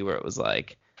for me where it was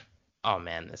like, oh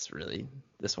man, this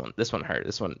one hurt.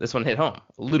 This one hit home.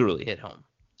 Literally hit home.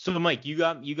 So Mike, you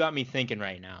got me thinking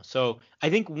right now. So I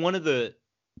think one of the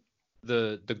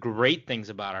great things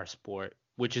about our sport,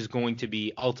 which is going to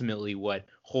be ultimately what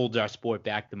holds our sport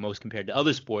back the most compared to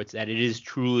other sports, that it is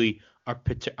truly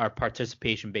our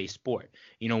participation-based sport.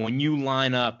 When you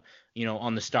line up,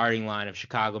 on the starting line of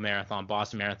Chicago Marathon,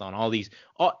 Boston Marathon,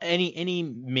 any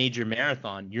major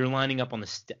marathon, you're lining up on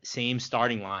the same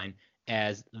starting line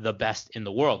as the best in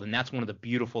the world, and that's one of the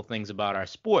beautiful things about our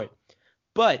sport.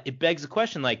 But it begs the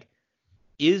question, like,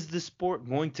 is the sport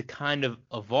going to kind of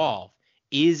evolve?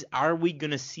 Are we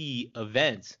going to see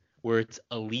events where it's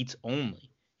elites only?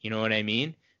 You know what I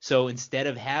mean? So instead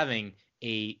of having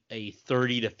a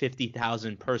 30 to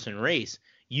 50,000 person race,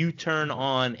 you turn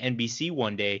on NBC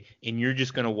one day and you're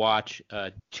just going to watch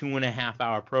a 2.5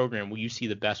 hour program where you see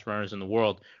the best runners in the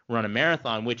world run a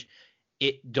marathon, which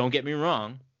don't get me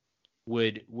wrong,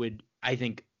 would I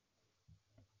think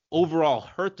overall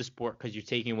hurt the sport because you're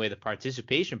taking away the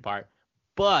participation part,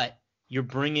 but you're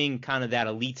bringing kind of that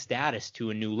elite status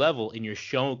to a new level and you're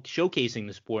showcasing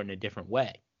the sport in a different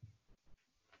way.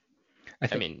 I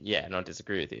don't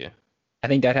disagree with you. I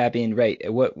think that happened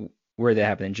where that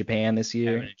happened in Japan this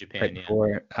year. In Japan, right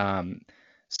before.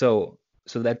 So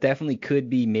that definitely could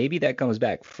be, maybe that comes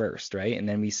back first, right? And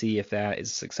then we see if that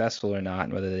is successful or not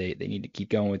and whether they need to keep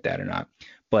going with that or not.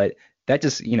 But that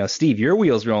just, Steve, your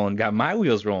wheels rolling, got my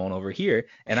wheels rolling over here.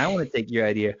 And I want to take your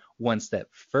idea one step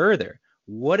further.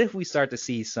 What if we start to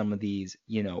see some of these,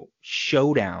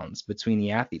 showdowns between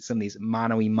the athletes, some of these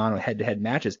mano-a-mano head-to-head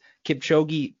matches?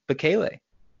 Kipchoge, Bekele.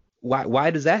 Why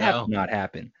does that have to not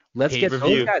happen? Let's get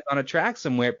those guys on a track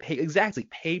somewhere.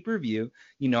 Pay-per-view.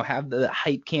 Have the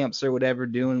hype camps or whatever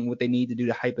doing what they need to do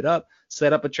to hype it up.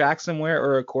 Set up a track somewhere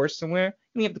or a course somewhere.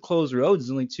 You have to close roads.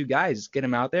 There's only two guys. Just get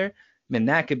them out there. Man,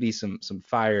 that could be some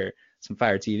fire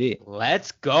Fire TV.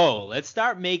 Let's go. Let's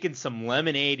start making some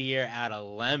lemonade here out of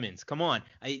lemons. Come on.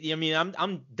 I mean,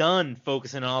 I'm done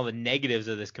focusing on all the negatives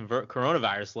of this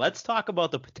coronavirus. Let's talk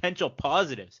about the potential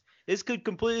positives. This could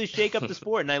completely shake up the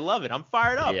sport, and I love it. I'm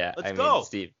fired up. Yeah, Let's I go. mean,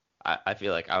 Steve, I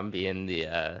feel like I'm being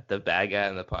the bad guy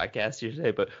on the podcast here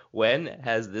today, but when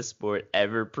has this sport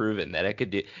ever proven that it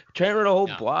could do? Trent wrote a whole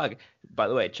blog. By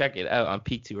the way, check it out on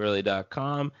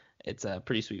peaktooearly.com. It's a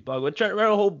pretty sweet blog. But Trent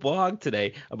wrote a whole blog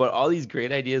today about all these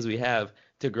great ideas we have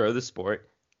to grow the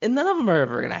sport, and none of them are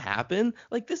ever gonna happen.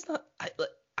 Like this,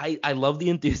 I love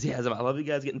the enthusiasm. I love you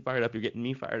guys getting fired up. You're getting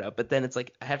me fired up. But then it's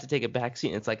like I have to take a back seat,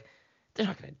 and it's like they're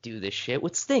not gonna do this shit.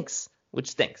 Which stinks.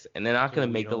 And they're not gonna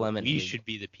make the lemonade. We should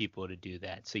be the people to do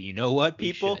that. So you know what,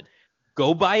 people?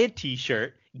 Go buy a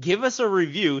T-shirt, give us a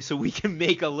review so we can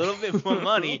make a little bit more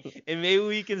money, and maybe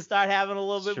we can start having a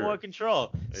little bit more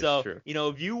control. So,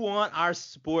 if you want our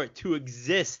sport to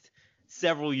exist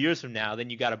several years from now, then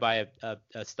you got to buy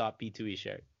a Stop P2E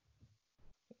shirt.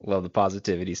 Love the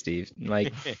positivity, Steve.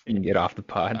 Mike, you can get off the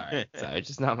pod. All right, so it's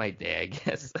just not my day, I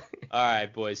guess. All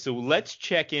right, boys. So let's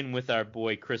check in with our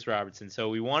boy Chris Robertson. So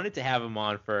we wanted to have him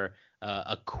on for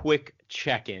a quick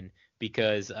check-in,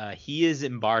 because he is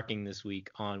embarking this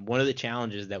week on one of the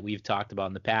challenges that we've talked about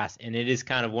in the past, and it is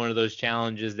kind of one of those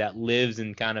challenges that lives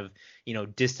in kind of,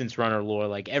 distance runner lore.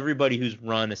 Like everybody who's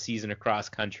run a season across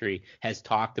country has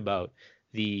talked about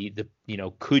the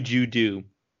could you do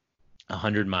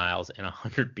 100 miles and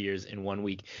 100 beers in 1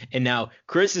 week? And now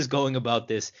Chris is going about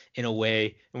this in a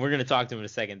way, and we're going to talk to him in a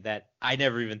second, that I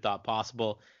never even thought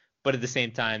possible. But at the same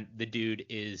time, the dude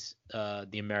is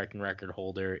the American record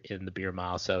holder in the beer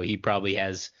mile, so he probably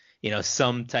has,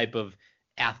 some type of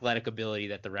athletic ability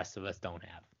that the rest of us don't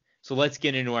have. So let's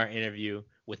get into our interview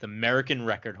with American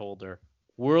record holder,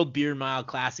 World Beer Mile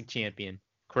Classic champion,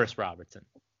 Chris Robertson.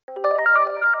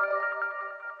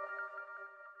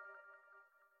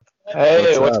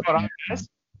 Hey, what's going on, guys?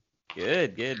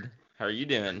 Good. How are you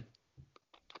doing?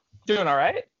 Doing all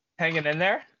right. Hanging in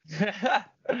there.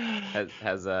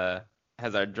 Has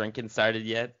our drinking started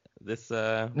yet this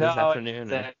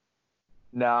afternoon?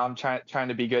 No, I'm trying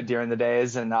to be good during the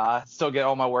days and still get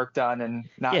all my work done and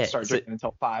not start drinking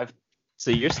until 5. So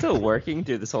you're still working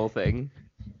through this whole thing?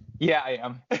 Yeah, I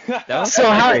am. That was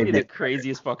the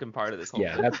craziest fucking part of this whole thing.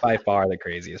 Yeah, that's by far the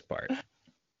craziest part.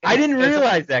 I didn't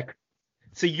realize that.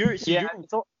 So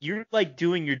you're like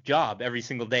doing your job every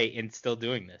single day and still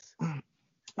doing this.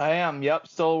 I am. Yep.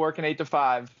 Still working 8 to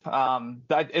 5.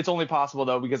 It's only possible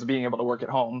though because of being able to work at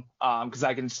home. Because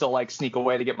I can still sneak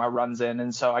away to get my runs in,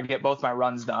 and so I get both my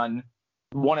runs done,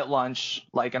 one at lunch,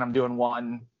 and I'm doing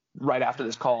one right after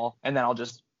this call, and then I'll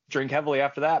just drink heavily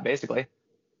after that, basically.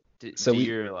 Do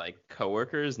your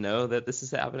coworkers know that this is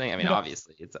happening? I mean,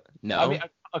 obviously it's no. I mean,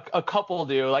 a couple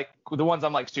do. The ones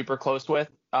I'm super close with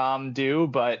do,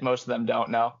 but most of them don't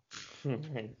know.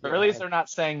 Or at least they're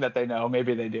not saying that they know.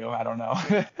 Maybe they do. I don't know.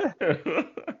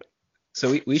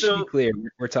 So we should be clear.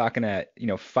 We're talking at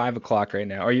 5 o'clock right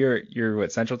now. Or you're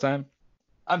what, Central Time?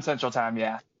 I'm Central Time.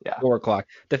 Yeah. 4 o'clock.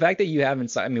 The fact that you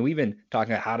haven't. I mean, we've been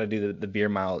talking about how to do the beer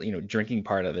mile, drinking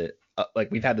part of it.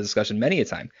 We've had the discussion many a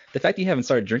time. The fact that you haven't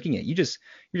started drinking it, you're just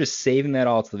saving that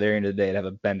all to the very end of the day to have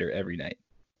a bender every night.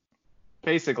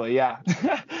 Basically, yeah.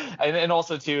 and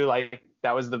also too,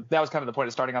 that was kind of the point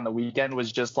of starting on the weekend,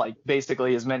 was just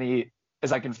basically as many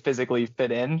as I can physically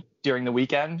fit in during the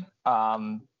weekend.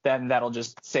 Then that'll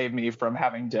just save me from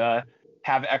having to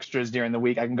have extras during the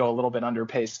week. I can go a little bit under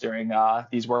pace during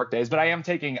these work days, but I am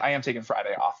taking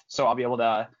Friday off, so I'll be able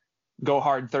to go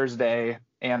hard Thursday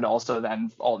and also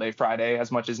then all day Friday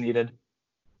as much as needed.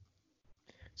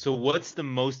 So what's the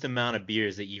most amount of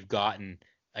beers that you've gotten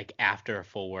after a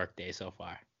full work day so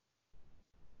far?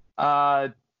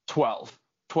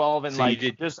 12 and so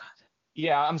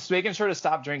I'm making sure to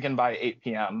stop drinking by 8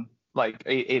 p.m.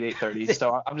 8:30.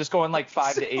 So I'm just going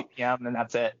 5 to 8 p.m. and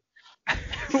that's it.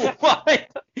 What?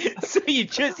 So you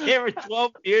just hammered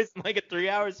 12 beers in a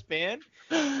 3-hour span?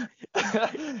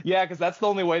 Yeah, because that's the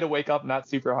only way to wake up not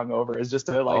super hungover, is just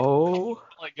to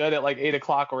good at 8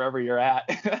 o'clock wherever you're at.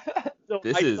 So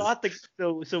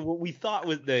what we thought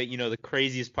was the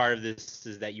craziest part of this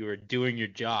is that you were doing your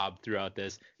job throughout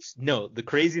this. No, the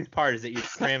craziest part is that you're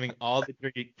cramming all the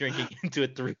drinking into a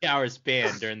 3-hour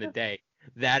span during the day.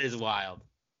 That is wild.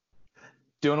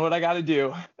 Doing what I got to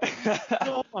do.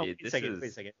 Wait a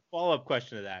second. Follow-up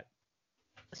question to that.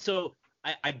 So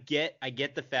I get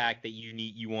the fact that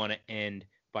you want to end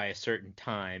by a certain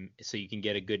time so you can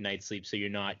get a good night's sleep so you're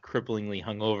not cripplingly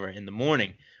hungover in the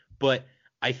morning. But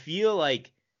I feel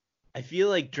like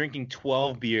drinking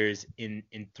 12 beers in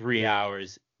 3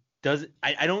 hours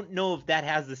I don't know if that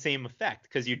has the same effect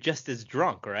because you're just as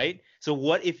drunk, right? So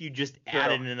what if you just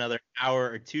added another hour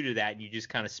or two to that and you just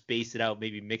kind of space it out,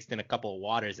 maybe mixed in a couple of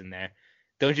waters in there?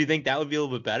 Don't you think that would be a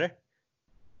little bit better?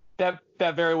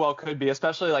 That very well could be,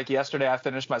 especially like yesterday. I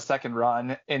finished my second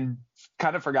run and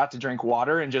kind of forgot to drink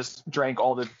water and just drank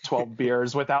all the 12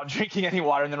 beers without drinking any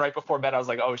water. And then right before bed, I was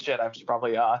like, oh shit, I should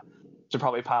probably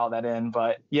pile that in.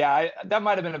 But yeah, that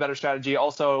might have been a better strategy.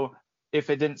 Also,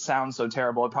 if it didn't sound so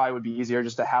terrible, it probably would be easier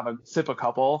just to have a sip a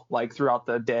couple like throughout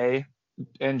the day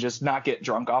and just not get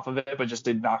drunk off of it, but just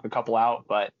to knock a couple out.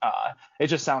 But it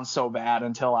just sounds so bad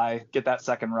until I get that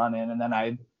second run in, and then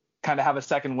I kind of have a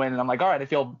second win, and I'm like, all right, I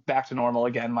feel back to normal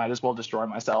again. Might as well destroy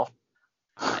myself.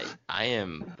 I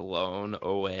am blown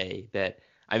away that.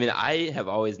 I mean, I have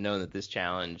always known that this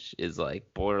challenge is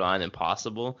like borderline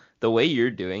impossible. The way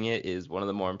you're doing it is one of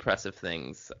the more impressive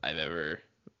things I've ever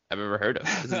heard of.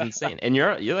 This is insane. And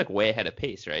you're like way ahead of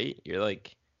pace, right? You're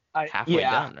like halfway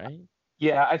done, right?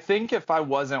 Yeah, I think if I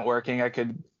wasn't working, I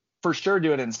could for sure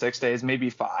do it in 6 days, maybe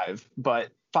 5. But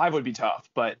 5 would be tough.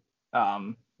 But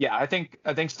yeah, I think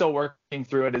still working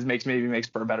through it makes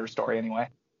for a better story anyway.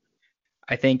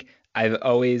 I think I've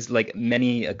always, like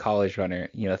many a college runner,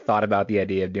 thought about the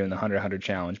idea of doing the 100-100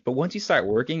 challenge. But once you start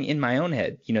working in my own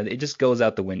head, it just goes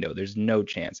out the window. There's no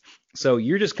chance. So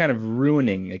you're just kind of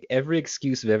ruining like every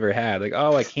excuse I've ever had. Like,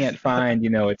 oh, I can't find,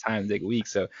 a time to take a week.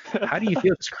 So how do you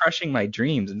feel? It's crushing my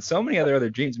dreams and so many other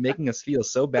dreams, making us feel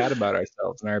so bad about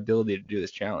ourselves and our ability to do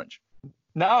this challenge.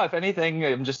 No, if anything,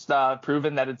 I'm just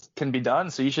proving that it can be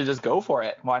done. So you should just go for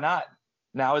it. Why not?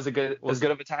 Now is as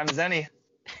good of a time as any.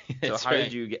 So how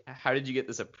did you get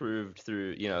this approved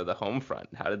through the home front?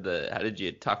 How did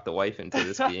you talk the wife into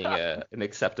this being an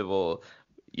acceptable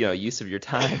use of your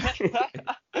time?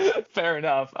 Fair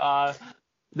enough.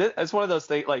 It's one of those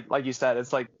things like you said,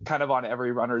 it's like kind of on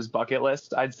every runner's bucket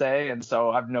list, I'd say, and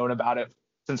so I've known about it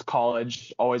since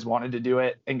college, always wanted to do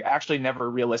it, and actually never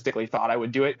realistically thought I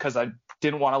would do it because I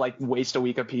didn't want to like waste a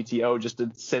week of PTO just to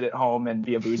sit at home and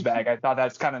be a booze bag. I thought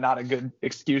that's kind of not a good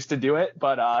excuse to do it,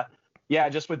 but yeah,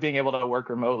 just with being able to work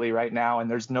remotely right now and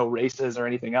there's no races or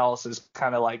anything else is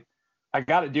kind of like, I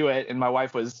got to do it. And my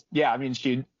wife was, yeah, I mean,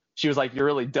 she was like, you're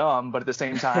really dumb. But at the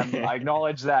same time, I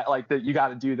acknowledge that that you got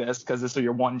to do this because this is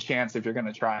your one chance if you're going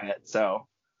to try it. So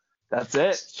that's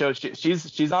it. So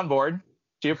she's on board.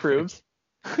 She approves.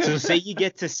 So say you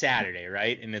get to Saturday,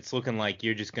 right? And it's looking like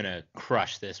you're just going to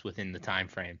crush this within the time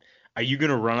frame. Are you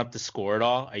gonna run up the score at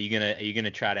all? Are you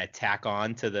gonna try to tack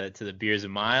on to the beers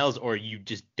and miles, or are you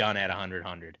just done at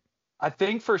 100? I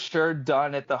think for sure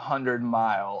done at the 100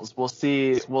 miles. We'll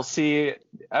see.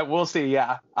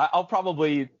 Yeah, I'll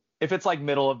probably, if it's like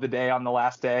middle of the day on the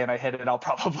last day and I hit it, I'll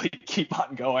probably keep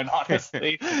on going.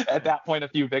 Honestly, at that point, a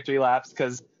few victory laps.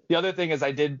 Because the other thing is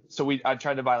I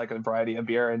tried to buy like a variety of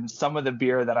beer, and some of the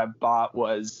beer that I bought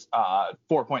was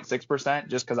 4.6%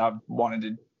 just because I wanted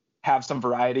to have some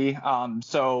variety.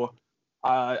 So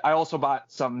I also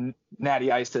bought some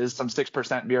Natty Ices, some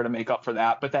 6% beer to make up for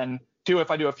that. But then too,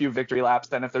 if I do a few victory laps,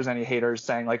 then if there's any haters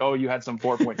saying like, oh, you had some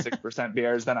 4.6%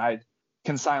 beers, then I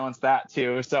can silence that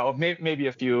too. So maybe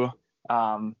a few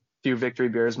victory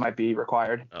beers might be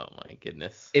required. Oh my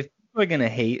goodness. If people are gonna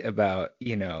hate about,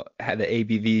 had the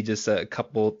ABV just a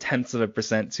couple tenths of a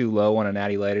percent too low on a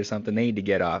Natty Light or something, they need to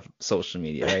get off social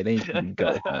media, right? They need to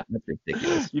go home. That's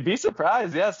ridiculous. You'd be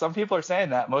surprised. Yeah, some people are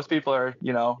saying that. Most people are,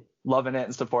 loving it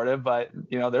and supportive, but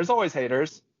there's always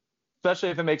haters. Especially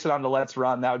if it makes it on the Let's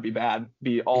Run, that would be bad.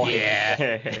 Be all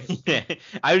haters. Yeah.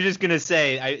 I was just gonna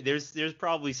say, there's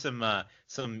probably some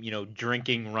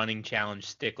drinking running challenge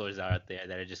sticklers out there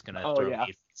that are just gonna throw hate for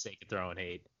the sake of throwing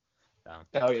hate.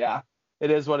 So. Oh yeah, it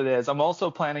is what it is. I'm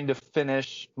also planning to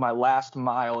finish my last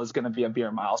mile is going to be a beer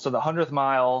mile. So the 100th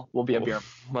mile will be a beer.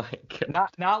 My God.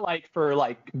 Not like for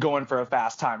like going for a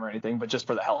fast time or anything, but just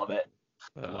for the hell of it.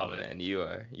 I love it, man. You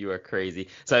are crazy.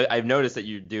 So I've noticed that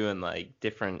you're doing like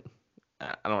different.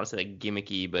 I don't want to say like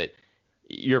gimmicky, but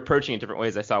you're approaching it different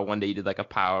ways. I saw one day you did like a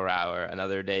power hour,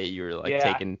 another day you were like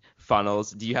taking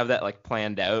funnels. Do you have that like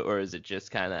planned out, or is it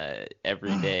just kind of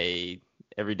every day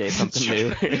something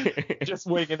new? Just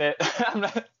winging it. I'm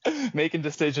not making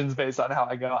decisions based on how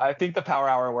I go. I think the power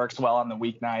hour works well on the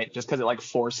weeknight just because it like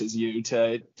forces you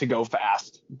to go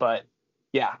fast. But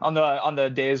yeah, on the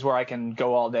days where I can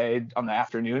go all day on the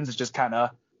afternoons, it's just kind of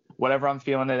whatever I'm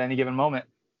feeling at any given moment.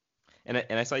 And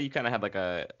I saw you kind of had like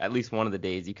at least one of the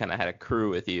days you kind of had a crew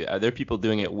with you. Are there people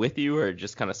doing it with you or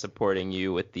just kind of supporting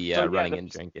you with the running and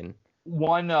drinking?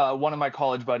 One of my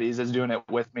college buddies is doing it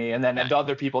with me, and then the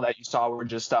other people that you saw were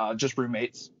just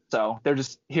roommates. So they're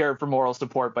just here for moral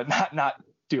support, but not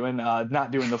doing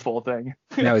not doing the full thing.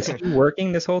 Now, is he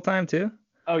working this whole time too?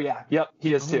 Oh yeah, yep,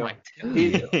 he is too. my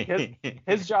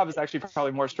His job is actually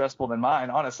probably more stressful than mine,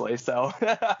 honestly. So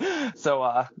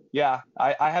yeah,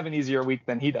 I have an easier week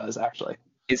than he does actually.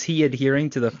 Is he adhering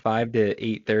to the 5 to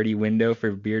 8:30 window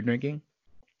for beer drinking?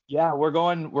 Yeah, we're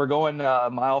going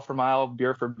mile for mile,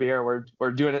 beer for beer.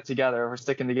 We're doing it together. We're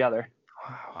sticking together.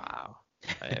 Wow.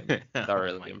 I am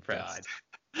thoroughly my impressed.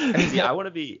 See, I want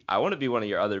to be one of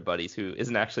your other buddies who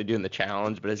isn't actually doing the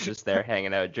challenge, but is just there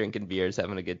hanging out, drinking beers,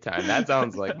 having a good time. That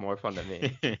sounds like more fun to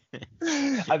me.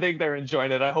 I think they're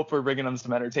enjoying it. I hope we're bringing them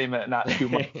some entertainment, not too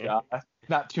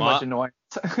much annoyance.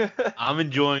 I'm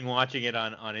enjoying watching it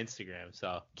on Instagram,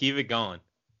 so keep it going.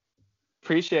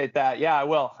 Appreciate that. Yeah, I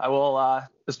will.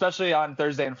 Especially on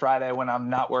Thursday and Friday when I'm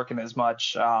not working as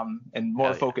much and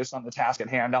more focused on the task at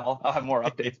hand. I'll have more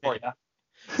updates for you.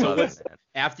 So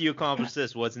after you accomplish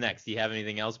this, what's next? Do you have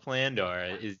anything else planned, or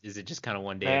is it just kind of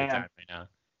one day at a time right now?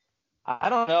 I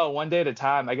don't know, one day at a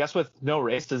time. I guess with no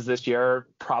races this year,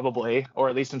 probably, or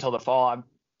at least until the fall. I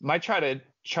might try to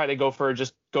go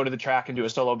to the track and do a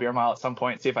solo beer mile at some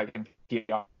point, see if I can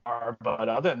PR. But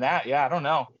other than that, yeah, I don't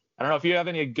know. If you have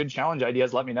any good challenge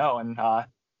ideas, let me know, and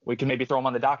we can maybe throw them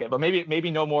on the docket. But maybe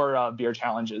no more beer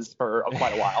challenges for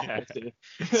quite a while. We'll see.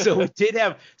 So we did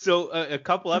have a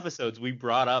couple episodes we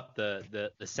brought up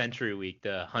the Century Week,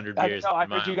 the 100 beers. I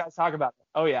heard you guys talk about it.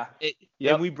 Oh yeah.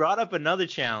 And we brought up another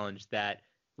challenge that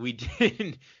we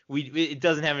didn't. It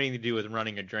doesn't have anything to do with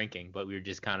running or drinking, but we were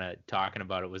just kind of talking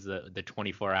about it. Was the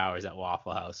 24 hours at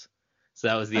Waffle House. So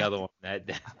that was the other one.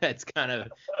 That's kind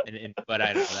of, but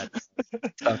I don't know.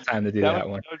 That's tough time to do that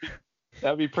one.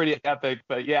 That would be pretty epic.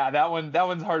 But yeah, that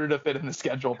one's harder to fit in the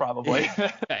schedule probably.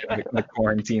 the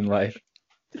quarantine life.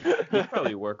 You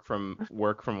probably work from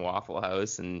Waffle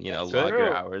House and log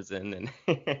your hours in and.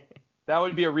 That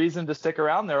would be a reason to stick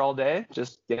around there all day,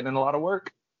 just getting in a lot of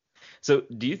work. So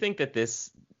do you think that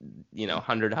this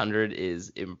 100 is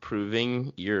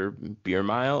improving your beer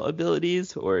mile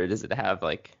abilities, or does it have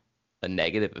like a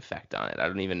negative effect on it? I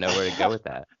don't even know where to go with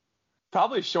that.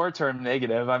 Probably short-term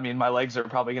negative. I mean, my legs are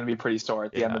probably going to be pretty sore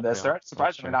at the end of this. They're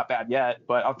surprisingly not bad yet,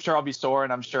 but I'm sure I'll be sore,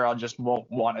 and I'm sure I'll just won't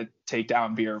want to take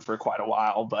down beer for quite a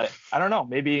while. But I don't know.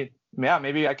 Maybe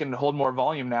I can hold more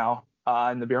volume now,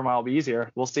 and the beer mile will be easier.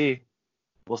 We'll see.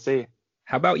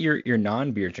 How about your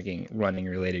non-beer drinking running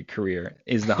related career?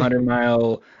 Is the 100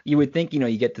 mile, you would think,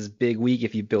 you get this big week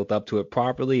if you built up to it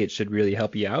properly, it should really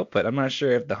help you out, but I'm not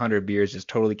sure if the 100 beers just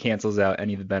totally cancels out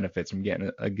any of the benefits from getting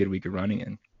a good week of running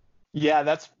in. Yeah,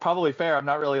 that's probably fair. I'm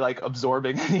not really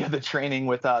absorbing any of the training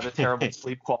with the terrible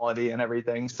sleep quality and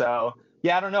everything. So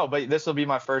yeah, I don't know, but this will be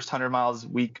my first 100 miles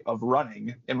week of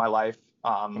running in my life.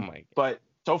 But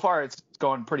so far it's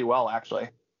going pretty well actually.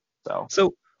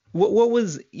 So what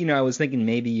was, I was thinking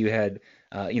maybe you had,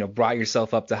 brought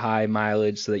yourself up to high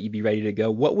mileage so that you'd be ready to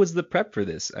go. What was the prep for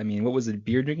this? I mean, what was the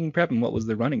beer drinking prep and what was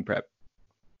the running prep?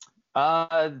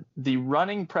 The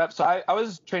running prep. So I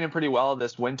was training pretty well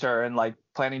this winter and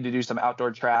planning to do some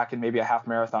outdoor track and maybe a half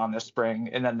marathon this spring.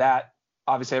 And then that,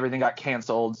 obviously everything got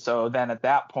canceled. So then at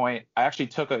that point, I actually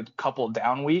took a couple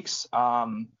down weeks.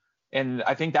 And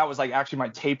I think that was actually my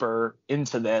taper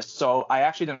into this. So I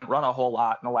actually didn't run a whole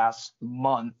lot in the last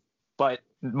month, but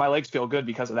my legs feel good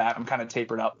because of that. I'm kind of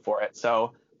tapered up for it.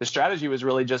 So the strategy was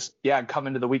really just, come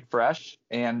into the week fresh,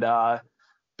 and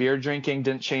beer drinking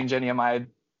didn't change any of my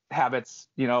habits,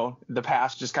 the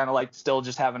past, just kind of still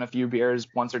just having a few beers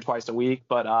once or twice a week,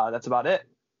 but that's about it.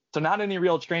 So not any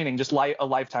real training, just a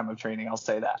lifetime of training. I'll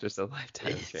say that. Just a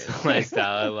lifetime of training.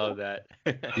 Lifestyle. I love that.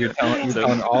 You're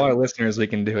telling all our listeners we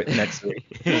can do it next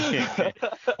week.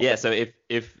 Yeah. So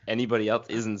if anybody else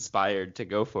is inspired to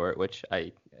go for it, which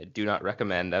I do not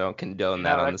recommend, I don't condone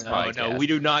that on this podcast. No, we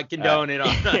do not condone it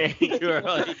on.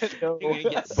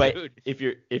 But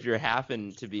if you're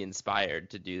happen to be inspired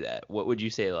to do that, what would you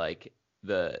say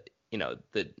the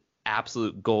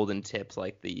absolute golden tips,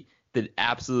 the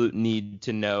absolute need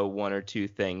to know one or two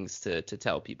things to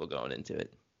tell people going into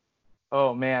it?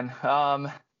 Oh man.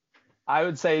 I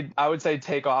would say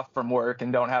take off from work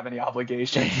and don't have any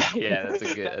obligations. Yeah, that's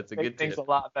a good tip. Things a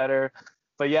lot better.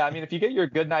 But yeah, I mean, if you get your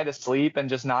good night of sleep and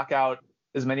just knock out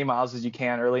as many miles as you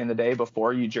can early in the day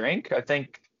before you drink, I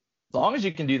think as long as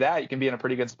you can do that, you can be in a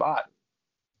pretty good spot.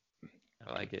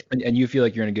 I like it. And you feel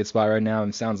like you're in a good spot right now,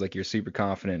 and sounds like you're super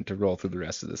confident to roll through the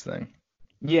rest of this thing.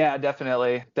 Yeah,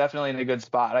 definitely in a good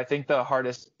spot. I think the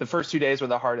first 2 days were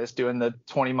the hardest, doing the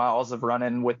 20 miles of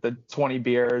running with the 20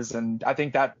 beers. And I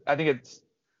think it's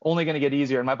only going to get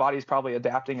easier. And my body's probably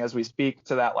adapting as we speak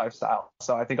to that lifestyle.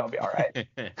 So I think I'll be all right.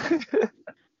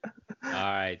 All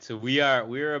right, so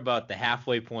we're about the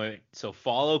halfway point. So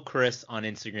follow Chris on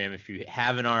Instagram if you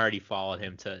haven't already followed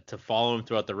him to follow him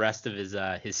throughout the rest of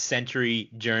his century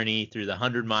journey through the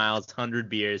 100 miles, 100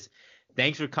 beers.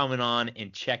 Thanks for coming on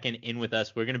and checking in with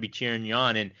us. We're gonna be cheering you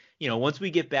on, and once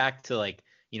we get back to like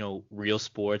real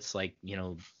sports, like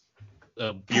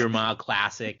a beer mile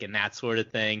classic and that sort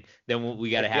of thing, then we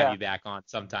got to have you back on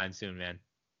sometime soon, man.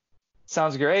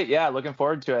 Sounds great. Yeah, looking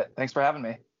forward to it. Thanks for having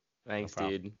me. Thanks, No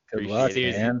dude. Good luck,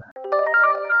 Appreciate it. man.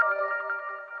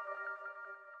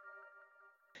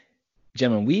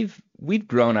 Gentlemen, we've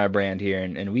grown our brand here,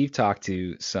 and we've talked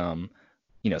to some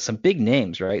big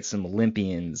names, right? Some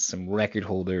Olympians, some record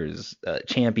holders,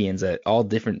 champions at all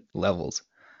different levels.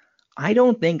 I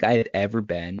don't think I had ever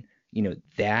been,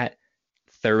 that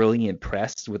thoroughly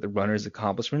impressed with the runner's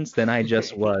accomplishments than I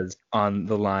just was on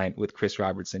the line with Chris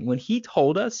Robertson. When he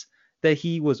told us that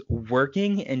he was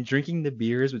working and drinking the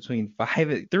beers between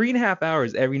 3.5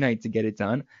 hours every night to get it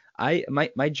done,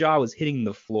 my jaw was hitting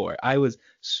the floor. I was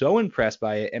so impressed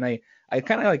by it, and I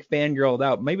kind of like fangirled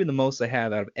out, maybe the most I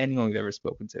have out of anyone we've ever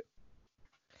spoken to.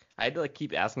 I had to like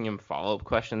keep asking him follow-up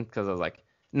questions because I was like,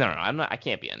 no, I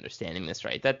can't be understanding this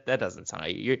right. That doesn't sound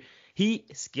right. He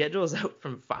schedules out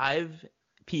from 5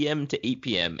 p.m. to 8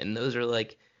 p.m. and those are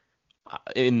like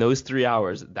in those 3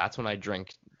 hours, that's when I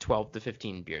drink 12 to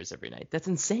 15 beers every night. That's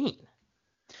insane.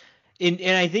 And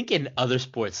I think in other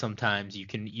sports sometimes you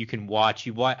can watch.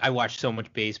 I watch so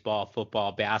much baseball,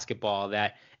 football, basketball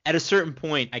that at a certain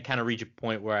point I kind of reach a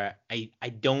point where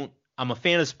I'm a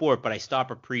fan of sport, but I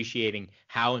stop appreciating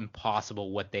how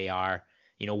impossible what they are,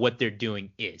 what they're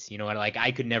doing is. Like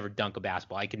I could never dunk a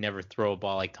basketball. I could never throw a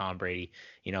ball like Tom Brady,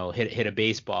 hit a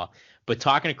baseball. But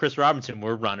talking to Chris Robinson,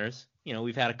 we're runners.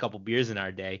 We've had a couple beers in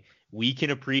our day. We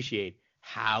can appreciate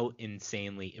how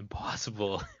insanely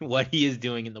impossible what he is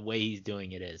doing and the way he's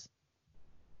doing it is.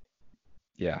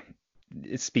 Yeah,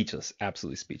 it's speechless,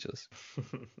 absolutely speechless.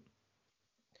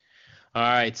 All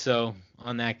right, so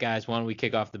on that, guys, why don't we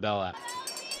kick off the Bell app?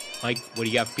 Mike, what do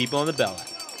you got for people on the Bell app?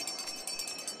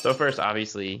 So first,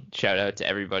 obviously, shout out to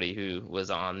everybody who was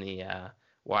on the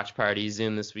watch party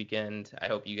Zoom this weekend. I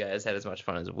hope you guys had as much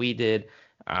fun as we did,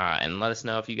 and let us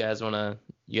know if you guys wanna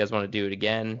do it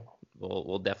again.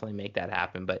 We'll definitely make that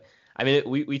happen. But I mean,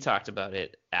 we talked about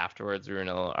it afterwards. We were in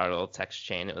our little text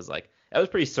chain. It was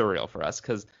pretty surreal for us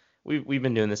because we've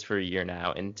been doing this for a year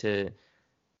now, and to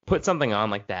put something on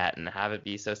like that and have it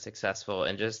be so successful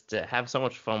and just to have so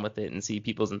much fun with it and see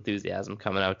people's enthusiasm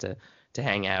coming out to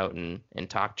hang out and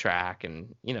talk track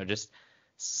and just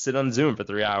sit on Zoom for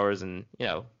 3 hours and it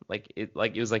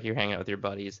was like you're hanging out with your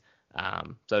buddies.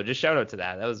 So just shout out to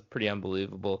that. That was pretty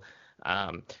unbelievable.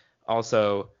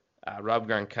 Also, Rob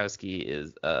Gronkowski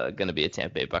is going to be a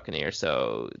Tampa Bay Buccaneer,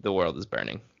 so the world is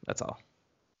burning. That's all.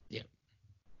 Yeah,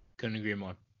 couldn't agree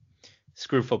more.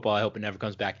 Screw football. I hope it never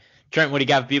comes back. Trent, what do you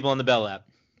got for people on the Bell app?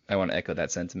 I want to echo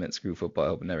that sentiment. Screw football. I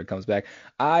hope it never comes back.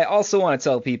 I also want to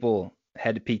tell people,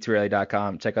 head to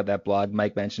peaktooearly.com. Check out that blog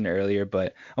Mike mentioned earlier.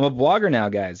 But I'm a blogger now,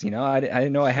 guys. I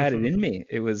didn't know I had it in me.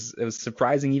 It was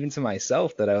surprising even to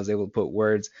myself that I was able to put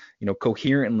words,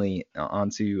 coherently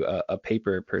onto a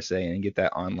paper per se and get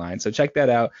that online. So check that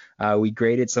out. We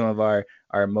graded some of our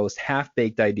most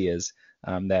half-baked ideas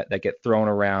that get thrown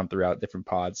around throughout different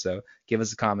pods. So give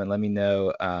us a comment. Let me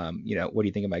know, what do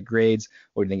you think of my grades?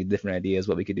 What do you think of different ideas?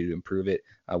 What we could do to improve it?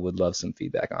 I would love some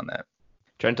feedback on that.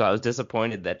 Trento, I was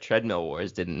disappointed that Treadmill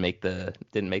Wars didn't make the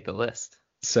list.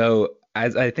 So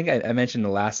as I think I mentioned in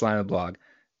the last line of the blog,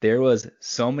 there was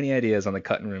so many ideas on the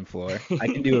cutting room floor. I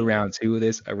can do a round 2 of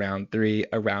this, a round 3,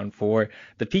 a round 4.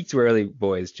 The Peak Too Early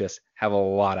boys just have a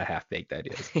lot of half-baked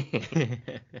ideas.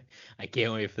 I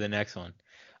can't wait for the next one.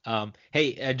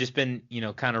 Hey, I've just been,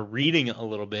 kind of reading a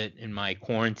little bit in my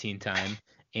quarantine time,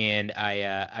 and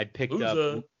I picked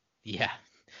up, yeah.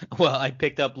 Well, I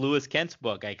picked up Lewis Kent's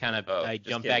book. I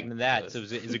jumped back into that. So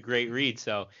it's a great read.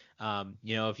 So,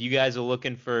 if you guys are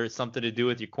looking for something to do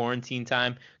with your quarantine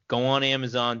time, go on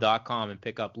Amazon.com and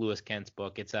pick up Lewis Kent's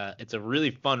book. It's a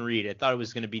really fun read. I thought it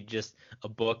was going to be just a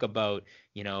book about,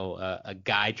 a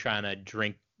guy trying to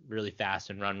drink really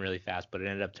fast and run really fast, but it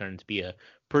ended up turning to be a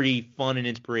pretty fun and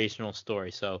inspirational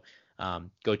story. So,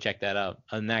 go check that out.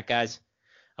 Other than that, guys,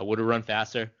 I would have run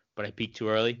faster, but I peaked too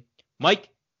early. Mike,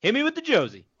 hit me with the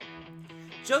Josie.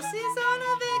 Josie's on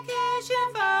a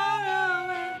vacation far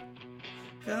away.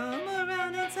 Come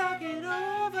around and talk it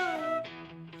over.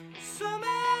 So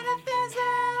many things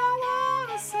that I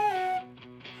wanna say.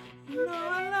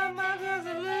 I love my girls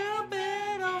a little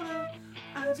bit older.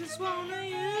 I just wanna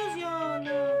use your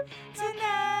love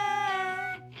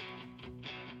tonight.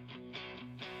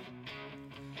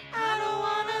 I don't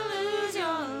wanna lose your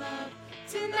love.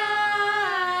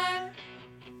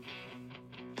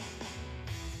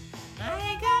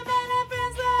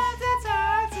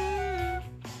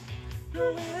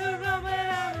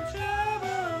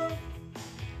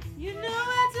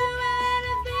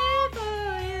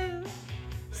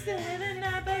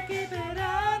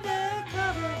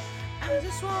 I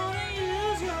just wanna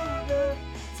use your love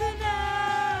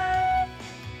tonight.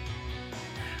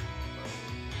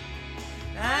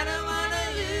 I don't wanna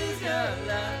lose your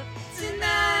love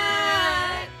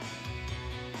tonight.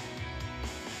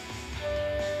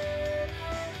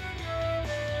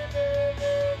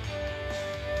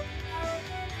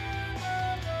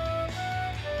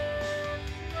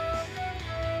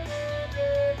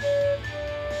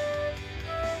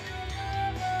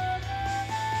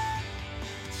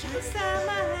 Just how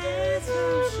my hands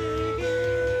are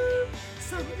shaking.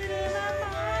 Something in my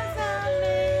mind's not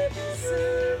making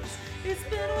sense. It's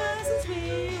been a while since we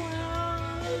were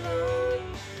all alone.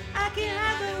 I can't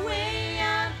hide the way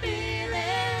I'm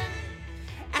feeling.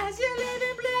 As you leave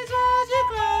in place, won't you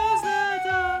close the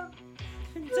door?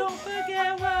 And don't forget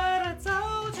what I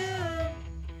told you.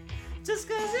 Just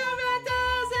 'cause you're right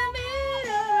doesn't mean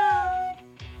you're wrong.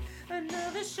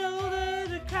 Another shoulder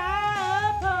to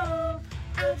cry upon.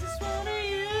 I just wanna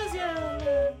use your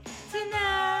love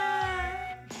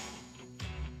tonight.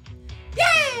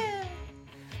 Yeah!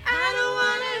 I don't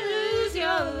wanna lose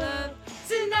your love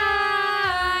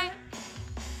tonight.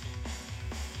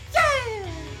 Yeah!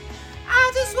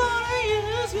 I just wanna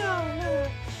use your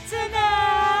love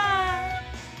tonight.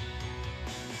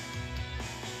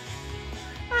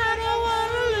 I don't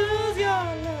wanna lose your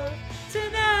love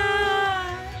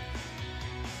tonight.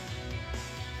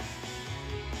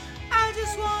 I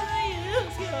just wanna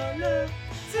use your love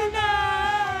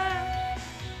tonight.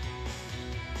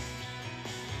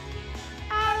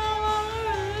 I don't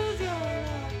wanna lose your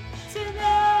love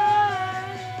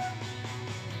tonight.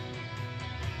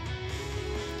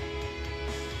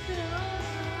 Your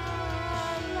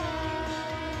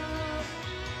love.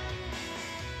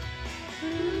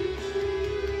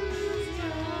 Lose your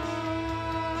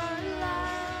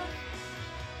love.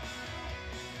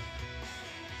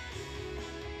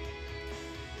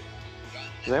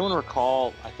 Does anyone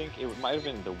recall? I think it might have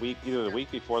been either the week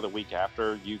before, or the week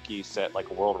after. Yuki set like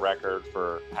a world record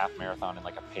for half marathon in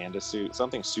like a panda suit,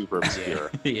 something super obscure.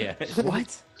 Yeah.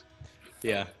 What?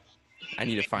 Yeah. I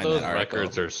need to find Those that article.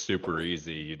 records are super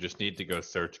easy. You just need to go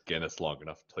search Guinness long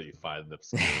enough until you find them.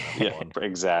 Yeah,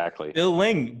 exactly. Bill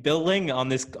Ling on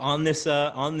this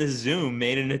Zoom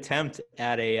made an attempt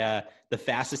at the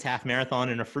fastest half marathon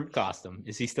in a fruit costume.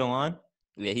 Is he still on?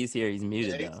 Yeah, he's here. He's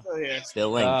muted Yeah, though. he's still here.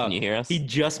 Bill Ling, can you hear us? He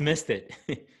just missed it.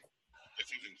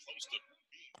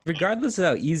 Regardless of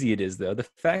how easy it is, though, the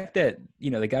fact that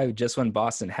the guy who just won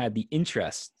Boston had the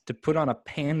interest to put on a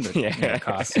panda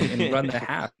costume and run the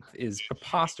half is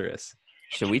preposterous.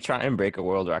 Should we try and break a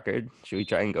world record? Should we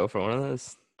try and go for one of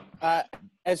those?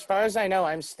 As far as I know,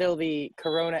 I'm still the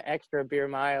Corona Extra Beer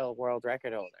Mile world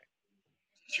record holder.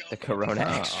 The Corona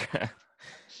Oh. Extra.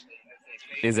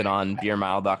 Is it on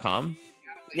beermile.com?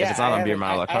 Yeah, if it's not I on haven't-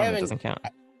 beermile.com, I it haven't- doesn't count.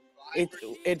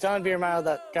 It's on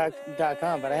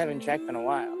beermile.com, but I haven't checked in a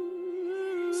while.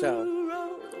 So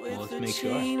Well, let's make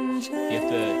sure. You have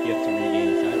to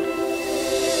regain the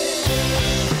title.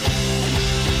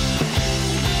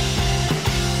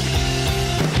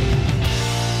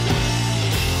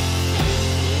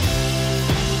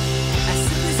 As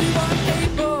soon as you are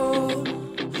able,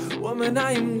 woman,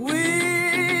 I am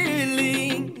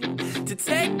willing to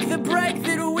take the break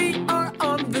that we are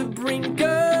on the brink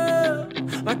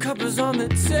of. My cup is on the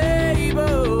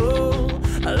table,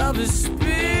 our love is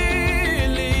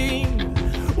spilling,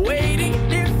 waiting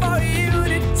here for you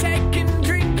to take and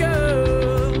drink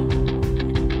of.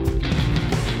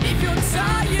 If you're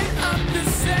tired of the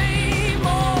same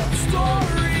old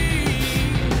story,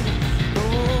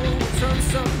 turn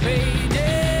some pages.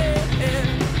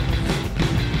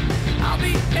 I'll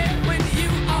be there when you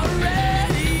are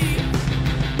ready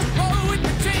to roll with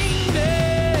the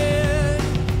changes.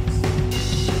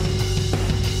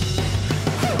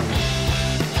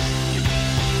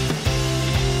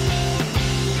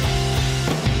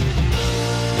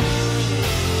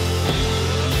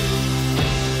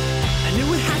 I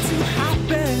knew it had to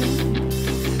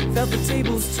happen. Felt the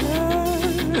tables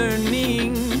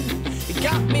turning. It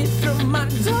got me through my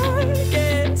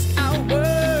darkest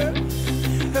hour.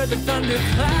 Heard the thunder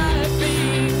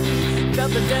clapping.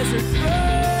 Felt the desert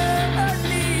burn.